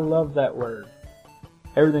 too. I love that word.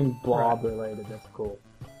 Everything's blob related. That's cool.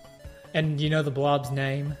 and you know the blob's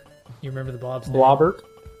name? You remember the blob's name? Blobbert?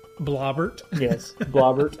 Blobbert. Yes.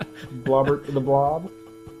 Blobbert. Blobbert the Blob.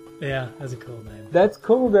 Yeah, that's a cool name. That's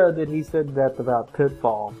cool, though, that he said that about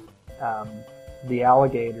Pitfall. The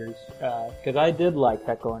alligators. Because I did like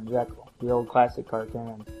Heckle and Jekyll, the old classic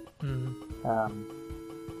cartoon. Mhm.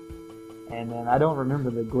 And then I don't remember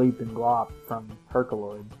the Gleep and Glop from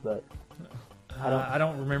Herculoids, but I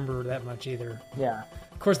don't remember that much either. yeah.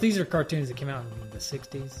 Of course, these are cartoons that came out in the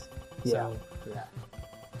 60s. Yeah. So Yeah.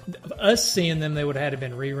 us seeing them, they would have had to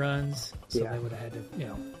been reruns. So Yeah. they would have had to,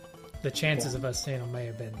 the chances Yeah. of us seeing them may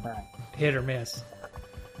have been Right. hit or miss.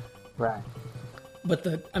 Right. But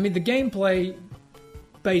the gameplay,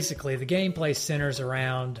 basically, the gameplay centers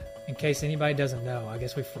around, in case anybody doesn't know, I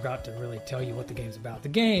guess we forgot to really tell you what the game's about. The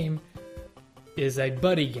game is a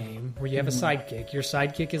buddy game where you have a sidekick. Your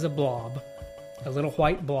sidekick is a blob, a little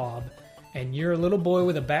white blob, and you're a little boy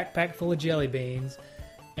with a backpack full of jelly beans,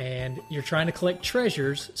 and you're trying to collect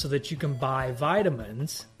treasures so that you can buy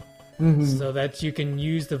vitamins, so that you can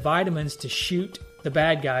use the vitamins to shoot the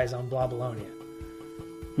bad guys on Blobolonia.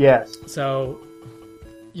 Yes. So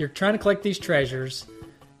you're trying to collect these treasures,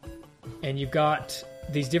 and you've got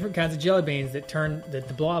these different kinds of jelly beans that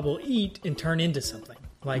the blob will eat and turn into something,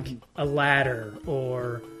 like a ladder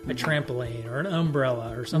or a trampoline or an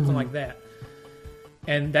umbrella or something like that.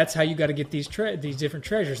 And that's how you got to get these different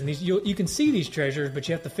treasures. And you can see these treasures, but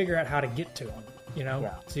you have to figure out how to get to them.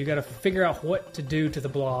 Yeah. So you got to figure out what to do to the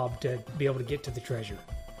blob to be able to get to the treasure.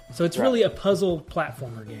 So it's really a puzzle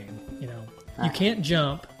platformer game. You can't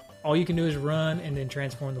jump. All you can do is run and then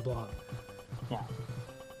transform the blob. Yeah.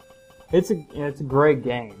 It's a great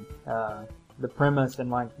game. The premise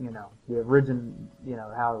and the origin,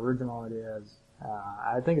 how original it is.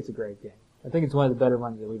 I think it's a great game. I think it's one of the better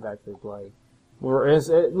ones that we've actually played. Or it's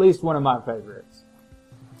at least one of my favorites.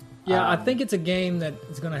 Yeah, I think it's a game that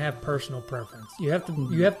is going to have personal preference. You have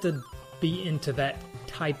to be into that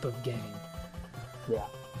type of game. Yeah.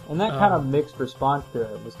 And that kind of mixed response to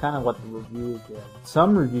it was kind of what the reviews did.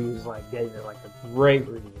 Some reviews gave it a great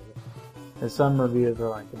review. And some reviews were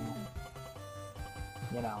like, you know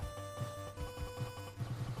what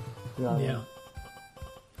I mean? Yeah.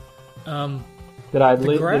 Did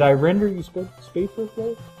I render you speechless,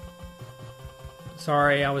 Dave?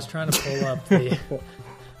 Sorry, I was trying to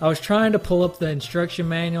pull up the instruction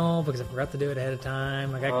manual because I forgot to do it ahead of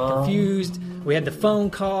time. I got confused. We had the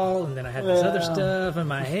phone call, and then I had this other stuff in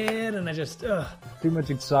my head, and I just too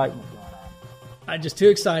much excitement going on. I'm just too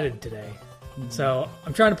excited today. So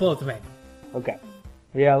I'm trying to pull up the manual. Okay.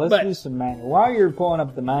 Yeah, let's do some manual. While you're pulling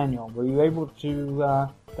up the manual, were you able to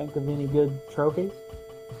think of any good trophies?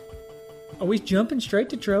 Are we jumping straight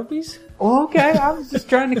to trophies? Oh, okay, I was just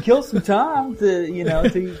trying to kill some time for you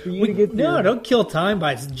to get. No, don't kill time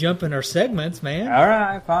by jumping our segments, man. All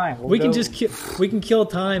right, fine. We can kill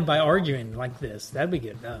time by arguing like this. That'd be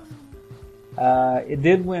good enough. It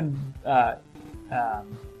did win.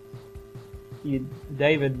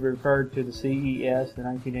 David referred to the CES, the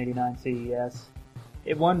 1989 CES.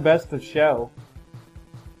 It won Best of Show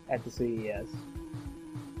at the CES.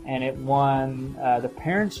 And it won the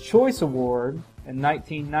Parents' Choice Award in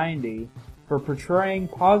 1990 for portraying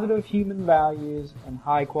positive human values and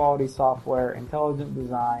high-quality software, intelligent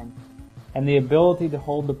design, and the ability to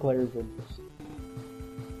hold the player's interest.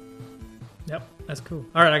 Yep, that's cool.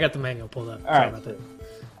 All right, I got the manual pulled up. All Sorry right, about that.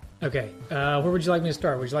 Okay, where would you like me to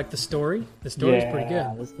start? Would you like the story? The story's pretty good.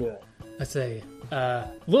 Yeah, let's do it. Let's say,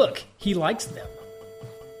 look, he likes them.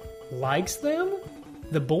 Likes them?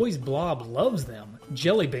 The boy's blob loves them.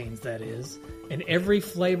 Jelly beans, that is, in every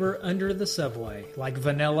flavor under the subway, like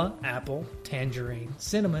vanilla, apple, tangerine,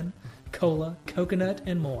 cinnamon, cola, coconut,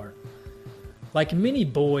 and more. Like many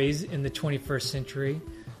boys in the 21st century,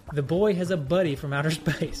 the boy has a buddy from outer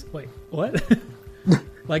space. Wait, what?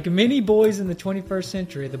 Like many boys in the 21st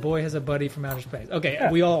century, the boy has a buddy from outer space. Okay,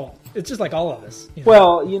 it's just like all of us.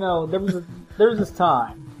 Well, there was this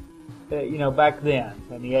time, back then,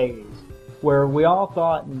 in the 80s, where we all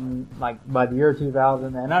thought, by the year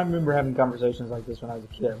 2000, and I remember having conversations like this when I was a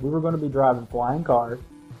kid, we were going to be driving flying cars,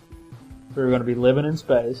 we were going to be living in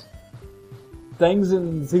space. Things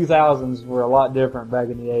in the 2000s were a lot different back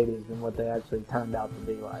in the 80s than what they actually turned out to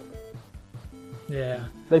be like. Yeah.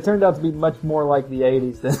 They turned out to be much more like the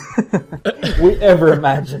 80s than we ever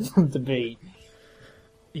imagined them to be.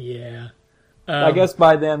 Yeah. I guess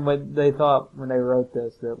by then they thought when they wrote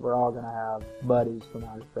this that we're all going to have buddies from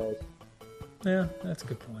outer space. Yeah, that's a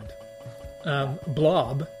good point.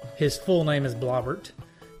 Blob, his full name is Blobbert,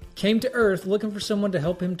 came to Earth looking for someone to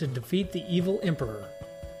help him to defeat the evil Emperor.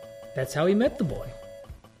 That's how he met the boy.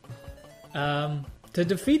 To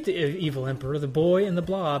defeat the evil Emperor, the boy and the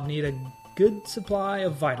Blob need a good supply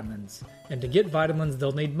of vitamins. And to get vitamins,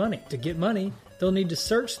 they'll need money. To get money, they'll need to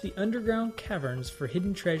search the underground caverns for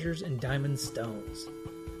hidden treasures and diamond stones.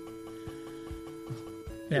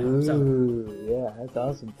 Yeah, Ooh, yeah, that's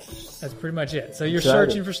awesome. That's pretty much it. So you're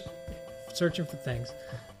Exciting. searching for things.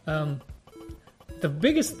 The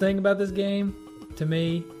biggest thing about this game, to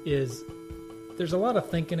me, is there's a lot of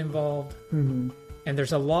thinking involved, and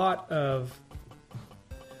there's a lot of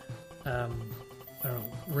I don't know,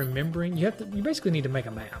 remembering. You basically need to make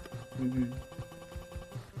a map.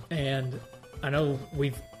 And I know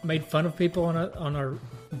we've made fun of people on our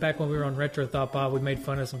back when we were on Retro Thought Pod. We made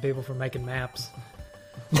fun of some people for making maps.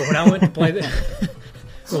 But when I went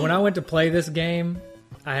to play this game,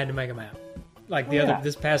 I had to make a map. Like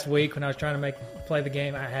this past week when I was trying to play the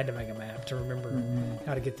game, I had to make a map to remember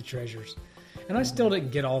how to get the treasures. And I still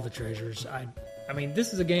didn't get all the treasures. I mean,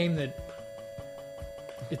 this is a game that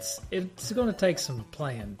it's going to take some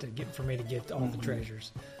playing for me to get all the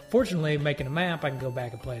treasures. Fortunately, making a map, I can go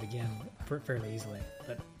back and play it again fairly easily.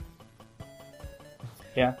 But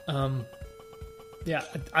Yeah. Yeah,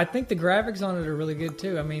 I think the graphics on it are really good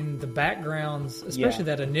too. I mean, the backgrounds, especially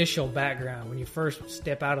that initial background when you first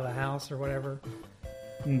step out of the house or whatever,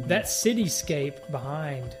 that cityscape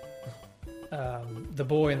behind the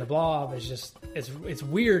boy and the blob is just it's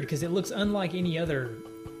weird because it looks unlike any other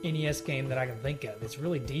NES game that I can think of. It's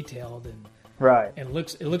really detailed and Right. it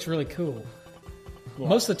looks really cool. Yeah.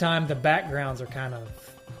 Most of the time, the backgrounds are kind of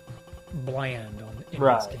bland on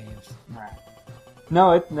NES games. Right.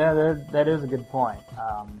 No, that is a good point.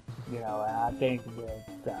 And I think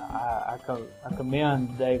that I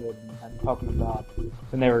commend David and talking about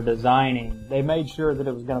when they were designing, they made sure that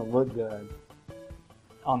it was going to look good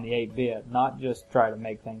on the 8-bit, not just try to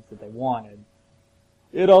make things that they wanted.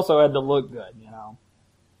 It also had to look good,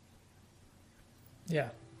 Yeah,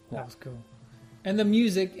 that was cool. And the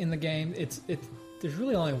music in the game, there's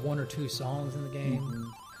really only 1 or 2 songs in the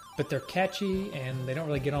game. But they're catchy and they don't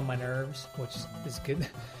really get on my nerves, which is good.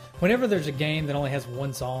 Whenever there's a game that only has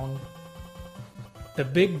 1 song, the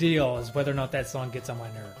big deal is whether or not that song gets on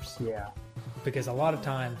my nerves. Yeah. Because a lot of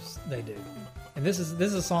times they do. And this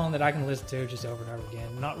is a song that I can listen to just over and over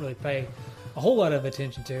again, not really pay a whole lot of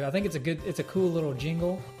attention to. I think it's a cool little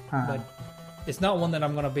jingle, but it's not one that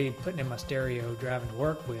I'm going to be putting in my stereo driving to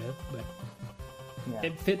work with. But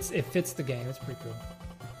it fits the game. It's pretty cool.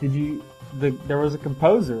 There was a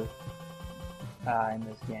composer in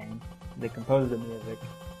this game that composed the music,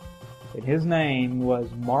 and his name was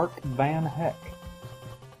Mark Van Heck.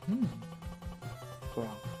 So,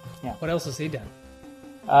 yeah. What else has he done?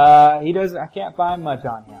 He does. I can't find much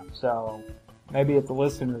on him, so maybe if the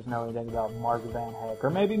listeners know anything about Mark Van Heck, or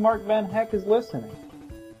maybe Mark Van Heck is listening.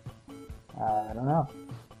 I don't know.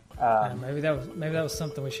 Maybe that was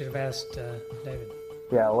something we should have asked David.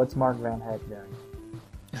 Yeah, what's Mark Van Heck doing?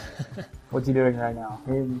 What's he doing right now?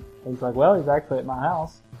 He's like, well, he's actually at my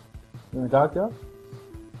house. You want to talk to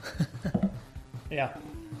him? Yeah.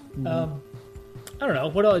 I don't know.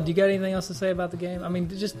 What else? Do you got anything else to say about the game? I mean,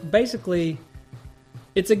 just basically,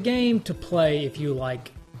 it's a game to play if you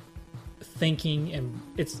like thinking and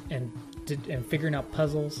figuring out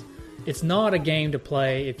puzzles. It's not a game to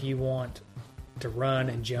play if you want to run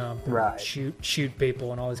and jump, and shoot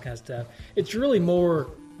people, and all this kind of stuff. It's really more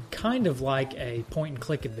kind of like a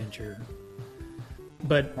point-and-click adventure,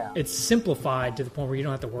 but it's simplified to the point where you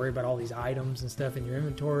don't have to worry about all these items and stuff in your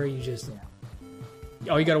inventory. You just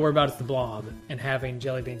all you got to worry about is the blob and having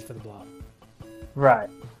jelly beans for the blob. Right.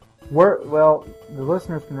 Well, the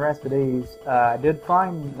listeners can rest at ease. I did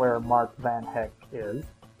find where Mark Van Heck is.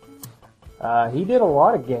 He did a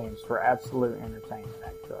lot of games for Absolute Entertainment,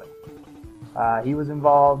 actually. He was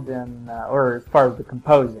involved in, or as part of the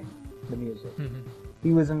composing, the music.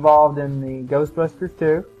 He was involved in the Ghostbusters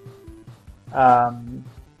 2,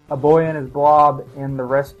 A Boy and His Blob in the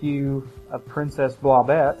Rescue of Princess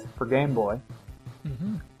Blobette for Game Boy.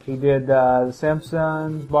 He did The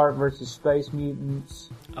Simpsons, Bart vs. Space Mutants.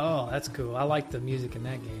 Oh, that's cool. I like the music in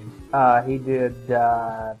that game. He did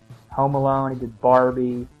Home Alone. He did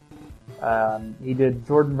Barbie. He did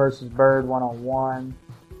Jordan vs. Bird 101.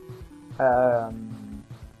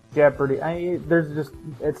 Jeopardy.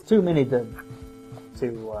 It's too many to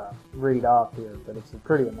read off here, but it's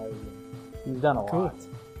pretty amazing. He's done a lot.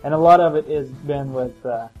 And a lot of it has been with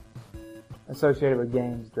associated with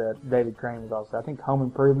games that David Crane was also. I think Home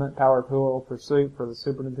Improvement, Power Tool Pursuit for the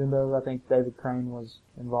Super Nintendo. I think David Crane was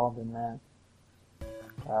involved in that.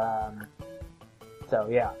 So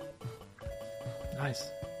yeah.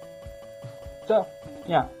 Nice. So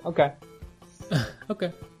yeah, okay.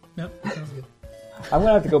 Okay. Yep, sounds good. I'm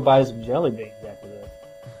gonna have to go buy some jelly beans after this.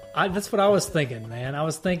 That's what I was thinking, man. I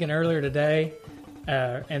was thinking earlier today,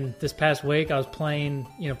 and this past week I was playing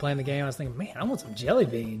the game. I was thinking, man, I want some jelly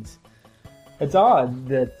beans. It's odd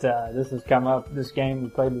that this has come up. We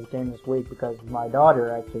played this game this week because my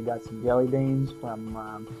daughter actually got some jelly beans from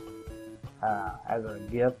as a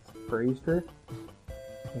gift for Easter.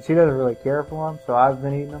 And she doesn't really care for them, so I've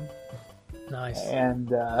been eating them. Nice. And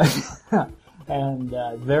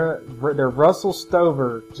they're Russell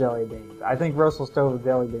Stover jelly beans. I think Russell Stover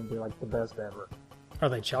jelly beans are like the best ever. Are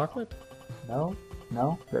they chocolate? No,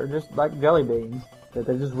 they're just like jelly beans. They're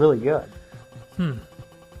just really good.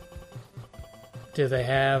 Do they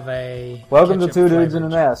have a Welcome to ketchup Two Dudes in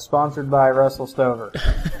flavored- an S, sponsored by Russell Stover.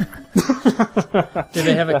 Do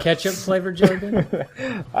they have a ketchup flavored jelly bean?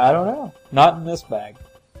 I don't know. Not in this bag.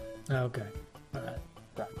 Okay. All right.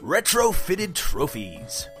 Retrofitted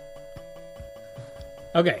trophies.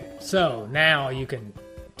 Okay, so now you can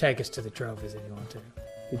take us to the trophies if you want to.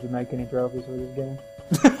 Did you make any trophies for this game?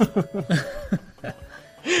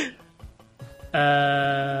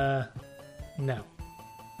 No.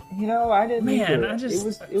 You know, I didn't. Man, either. I just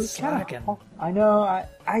it was kind slacking. of. I know.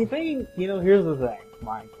 I think here's the thing,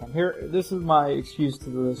 Mike. And this is my excuse to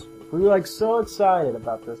this. We were like so excited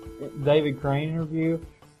about this David Crane interview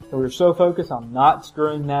that we were so focused on not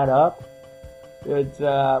screwing that up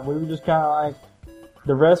that we were just kind of like,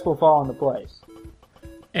 the rest will fall into place.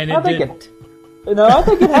 And I it think didn't. I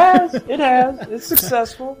think it has. It has. It's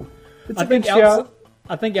successful. It's a big show.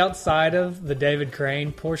 I think outside of the David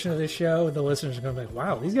Crane portion of this show, the listeners are going to be like,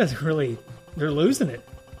 wow, these guys are they're losing it.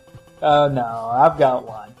 Oh, no. I've got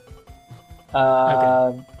one.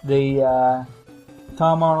 The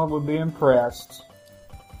Tom Arnold would be impressed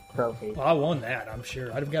trophy. Well, I won that, I'm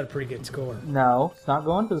sure. I've got a pretty good score. No, it's not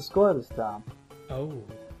going to the score this time. Oh.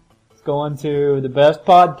 It's going to the best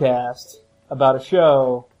podcast about a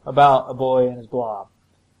show about a boy and his blob.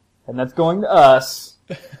 And that's going to us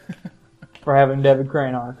for having David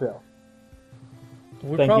Crane on our show.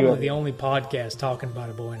 We're Thank probably you. the only podcast talking about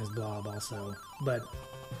a boy and his blob also. But,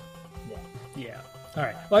 yeah. All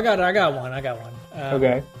right. Well, I got one.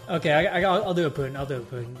 Okay. Okay, I'll do a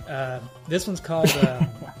Putin. This one's called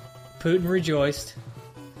Putin Rejoiced.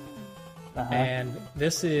 Uh-huh. And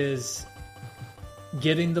this is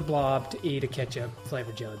getting the blob to eat a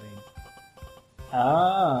ketchup-flavored jelly bean.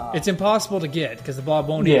 Oh. It's impossible to get because the blob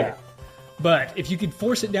won't eat Yeah. it. But if you could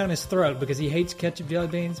force it down his throat because he hates ketchup jelly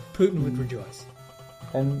beans, Putin would rejoice.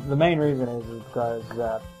 And the main reason is because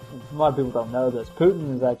a lot of people don't know this.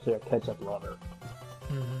 Putin is actually a ketchup lover.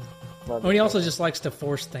 Oh, and he also just likes to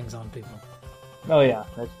force things on people. Oh yeah,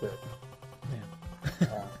 that's true.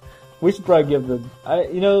 Yeah. We should probably give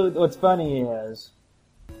what's funny is,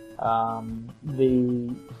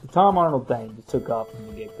 the Tom Arnold thing just took off from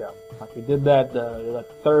the get-go. Like we did that, the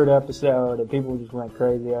third episode, and people just went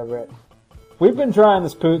crazy over it. We've been trying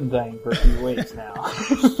this Putin thing for a few weeks now.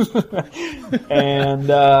 And,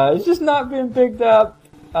 it's just not being picked up.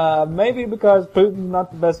 Maybe because Putin's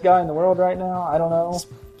not the best guy in the world right now. I don't know.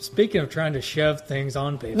 Speaking of trying to shove things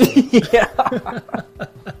on people, Yeah.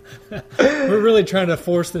 we're really trying to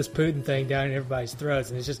force this Putin thing down everybody's throats,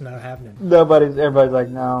 and it's just not happening. Everybody's like,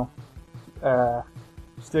 no.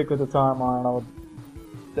 Stick with the Tom Arnold.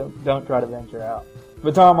 Don't try to venture out.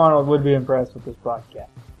 But Tom Arnold would be impressed with this podcast.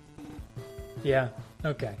 Yeah.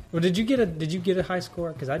 Okay. Well, did you get a high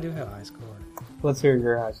score? Because I do have a high score. Let's hear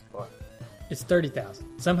your high score. It's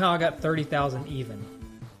 30,000. Somehow I got 30,000 even.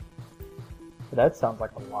 That sounds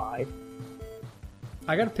like a lie.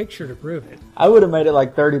 I got a picture to prove it. I would have made it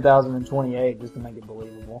like 30,028 just to make it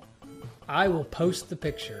believable. I will post the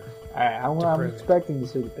picture. Alright, I'm prove it. expecting to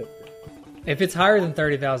see the picture. If it's higher than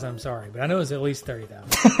 30,000, I'm sorry, but I know it's at least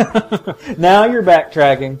 30,000. Now you're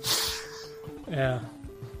backtracking. Yeah.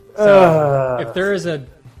 So if there is a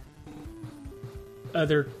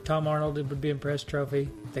other Tom Arnold would be impressed trophy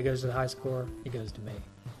that goes to the high score, it goes to me.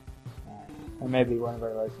 Or maybe one of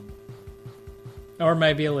our listeners. Or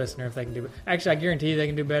maybe a listener if they can do it. Actually, I guarantee you they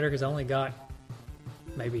can do better because I only got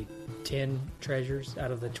maybe 10 treasures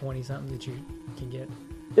out of the 20-something that you can get.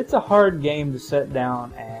 It's a hard game to sit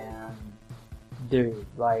down and do.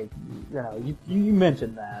 Like, you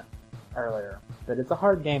mentioned that earlier. That it's a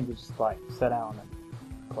hard game to just, like, sit down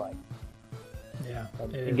and play. Yeah.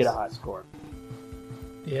 And get a high score.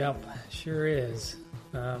 Yep, sure is.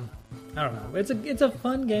 I don't know. It's a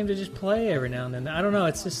fun game to just play every now and then. I don't know.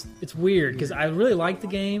 It's weird because I really like the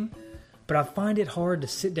game, but I find it hard to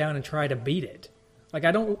sit down and try to beat it. Like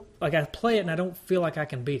I play it and I don't feel like I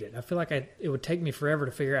can beat it. I feel like it would take me forever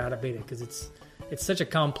to figure out how to beat it because it's such a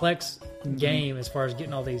complex game as far as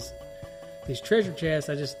getting all these treasure chests.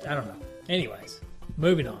 I don't know. Anyways,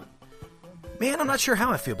 moving on. Man, I'm not sure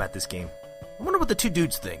how I feel about this game. I wonder what the two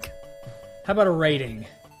dudes think. How about a rating?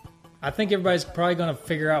 I think everybody's probably going to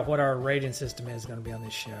figure out what our rating system is going to be on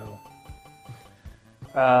this show.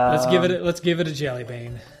 Let's give it a jelly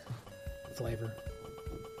bean flavor.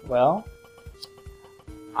 Well,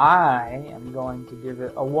 I am going to give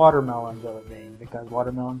it a watermelon jelly bean because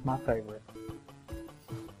watermelon's my favorite.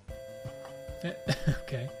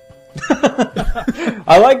 Okay.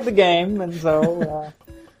 I like the game, and so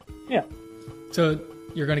yeah. So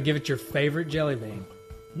you're going to give it your favorite jelly bean?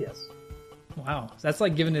 Yes. Wow, that's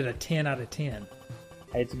like giving it a 10 out of 10.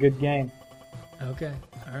 Hey, it's a good game. Okay,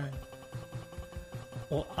 all right.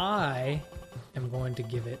 Well, I am going to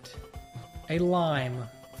give it a lime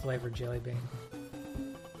flavored jelly bean.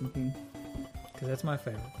 Because that's my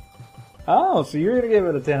favorite. Oh, so you're going to give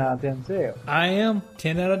it a 10 out of 10 too. I am.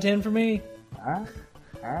 10 out of 10 for me. All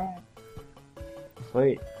right.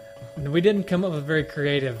 Sweet. We didn't come up with very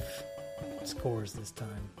creative scores this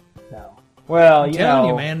time. No. Well, I'm telling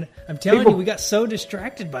you, man. I'm telling you, we got so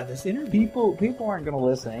distracted by this interview. People aren't going to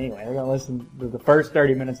listen anyway. They're going to listen to the first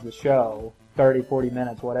 30 minutes of the show, 30, 40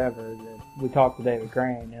 minutes, whatever. We talked to David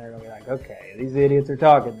Crane, and they're going to be like, okay, these idiots are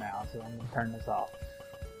talking now, so I'm going to turn this off.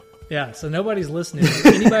 Yeah, so nobody's listening.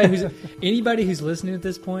 Anybody who's listening at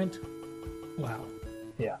this point, wow.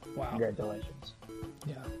 Yeah. Wow. Congratulations.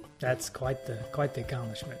 Yeah. That's quite the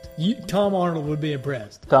accomplishment. Tom Arnold would be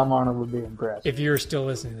impressed. Tom Arnold would be impressed. If you're still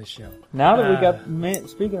listening to this show. Now that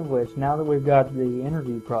speaking of which, now that we've got the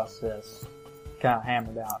interview process kind of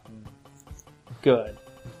hammered out and good,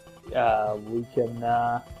 we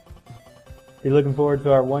can be looking forward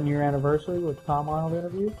to our 1-year anniversary with the Tom Arnold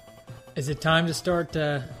interview. Is it time to start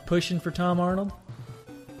pushing for Tom Arnold?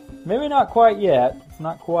 Maybe not quite yet. It's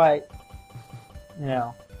not quite, maybe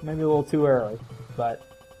a little too early, but...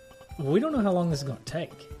 We don't know how long this is going to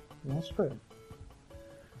take. That's true.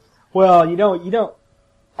 Well, you don't.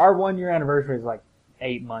 Our 1-year anniversary is like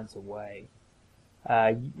 8 months away.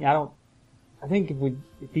 I think if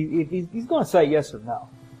he's going to say yes or no,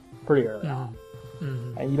 pretty early on,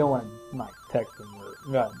 and you don't want to text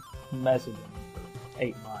him or message him for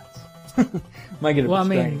 8 months. Might get a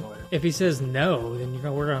restraining order. If he says no, then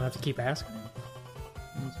we're going to have to keep asking him.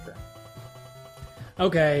 That's true.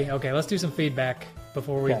 Okay. Let's do some feedback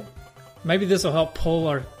before we. Okay. Maybe this will help pull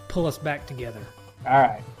us back together. All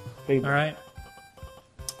right. All right.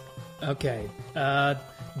 Okay.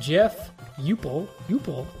 Jeff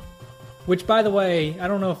Upel, which, by the way, I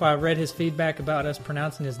don't know if I read his feedback about us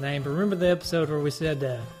pronouncing his name, but remember the episode where we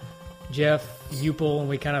said Jeff Upel and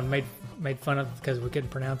we kind of made fun of it because we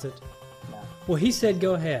couldn't pronounce it? No. Well, he said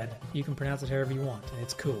go ahead. You can pronounce it however you want, and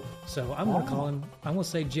it's cool. So I'm going to call him, I'm going to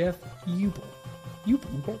say Jeff Upel.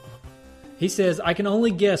 Okay. He says, I can only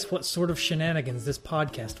guess what sort of shenanigans this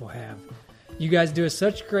podcast will have. You guys do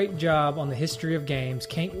such a great job on the history of games.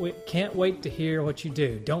 Can't wait to hear what you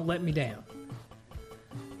do. Don't let me down.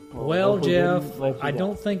 Well, Jeff, I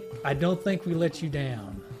don't think we let you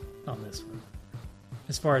down on this one,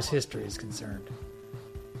 as far as history is concerned.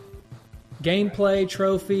 Gameplay,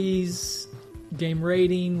 trophies, game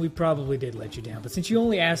rating, we probably did let you down. But since you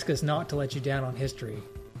only ask us not to let you down on history,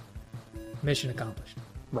 mission accomplished.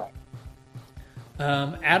 Right.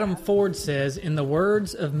 Adam Ford says, in the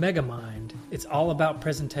words of Megamind, it's all about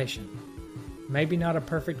presentation. Maybe not a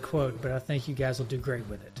perfect quote, but I think you guys will do great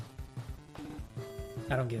with it.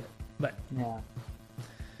 I don't get it, but... Yeah.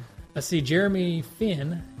 Let's see, Jeremy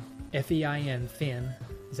Finn, F-E-I-N, Finn.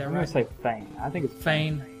 Is that right? I'm going to say Fane. I think it's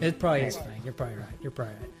Fane. It probably is Fane. You're probably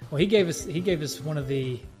right. Well, he gave us one of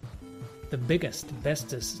the biggest,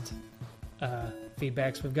 bestest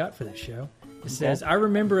feedbacks we've got for this show. It says, I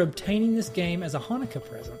remember obtaining this game as a Hanukkah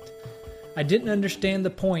present. I didn't understand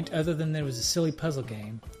the point other than that it was a silly puzzle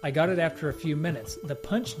game. I got it after a few minutes. The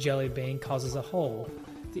punch jelly bean causes a hole.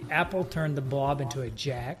 The apple turned the blob into a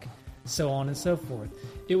jack, so on and so forth.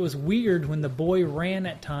 It was weird when the boy ran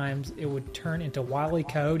at times, it would turn into Wile E.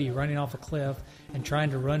 Coyote running off a cliff and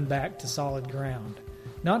trying to run back to solid ground.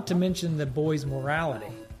 Not to mention the boy's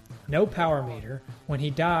morality. No power meter. When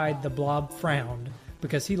he died, the blob frowned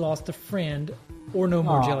because he lost a friend or no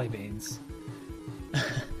more jelly beans.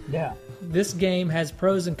 Yeah. This game has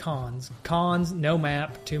pros and cons. Cons, no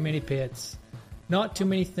map, too many pits, not too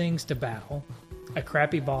many things to battle, a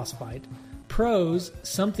crappy boss fight. Pros,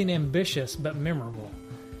 something ambitious but memorable.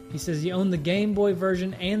 He says he owned the Game Boy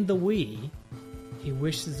version and the Wii. He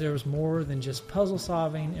wishes there was more than just puzzle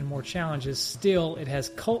solving and more challenges. Still, it has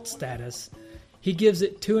cult status. He gives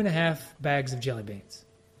it 2.5 bags of jelly beans.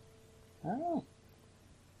 Oh.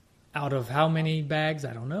 Out of how many bags?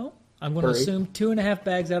 I don't know. I'm going to 3. assume 2.5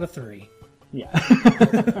 bags out of 3. Yeah.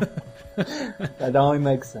 That only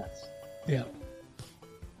makes sense. Yeah.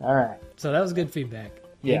 All right. So that was good feedback.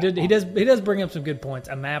 Yeah. He does bring up some good points.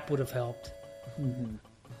 A map would have helped. Mm-hmm.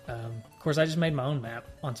 Of course, I just made my own map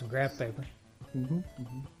on some graph paper. Mm-hmm.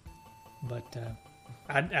 But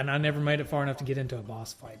I never made it far enough to get into a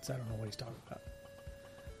boss fight, so I don't know what he's talking about.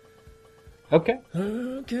 Okay.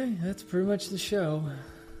 Okay, that's pretty much the show.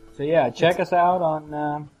 So yeah, check us out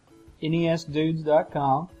on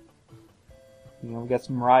nesdudes.com. We've got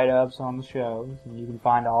some write-ups on the shows, and you can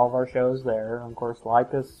find all of our shows there. And of course,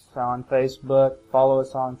 like us on Facebook, follow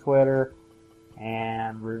us on Twitter,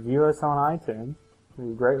 and review us on iTunes.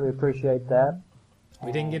 We greatly appreciate that.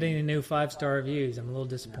 We didn't get any new 5-star reviews. I'm a little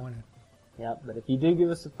disappointed. Yep, but if you do give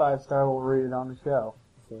us a 5-star, we'll read it on the show.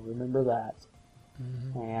 So remember that.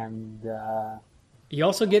 Mm-hmm. And You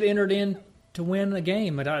also get entered in to win a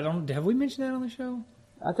game. But have we mentioned that on the show?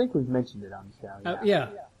 I think we've mentioned it on the show. Yeah.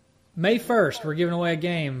 May 1st, we're giving away a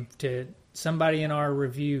game to somebody in our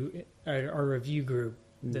review group.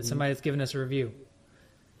 That somebody that's giving us a review.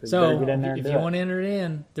 So get in there if you want to enter it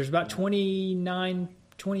in, there's about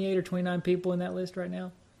 28 or 29 people in that list right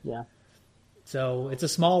now. Yeah. So it's a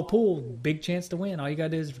small pool, big chance to win. All you got to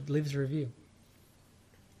do is leave us a review.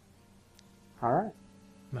 All right.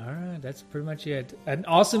 All right, that's pretty much it. An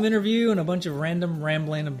awesome interview and a bunch of random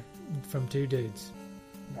rambling from two dudes.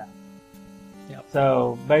 Yeah. Yep.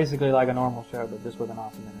 So basically like a normal show, but just with an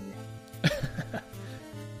awesome interview.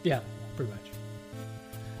 Yeah, pretty much.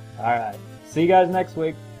 All right. See you guys next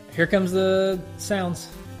week. Here comes the sounds.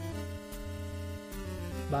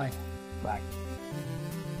 Bye. Bye.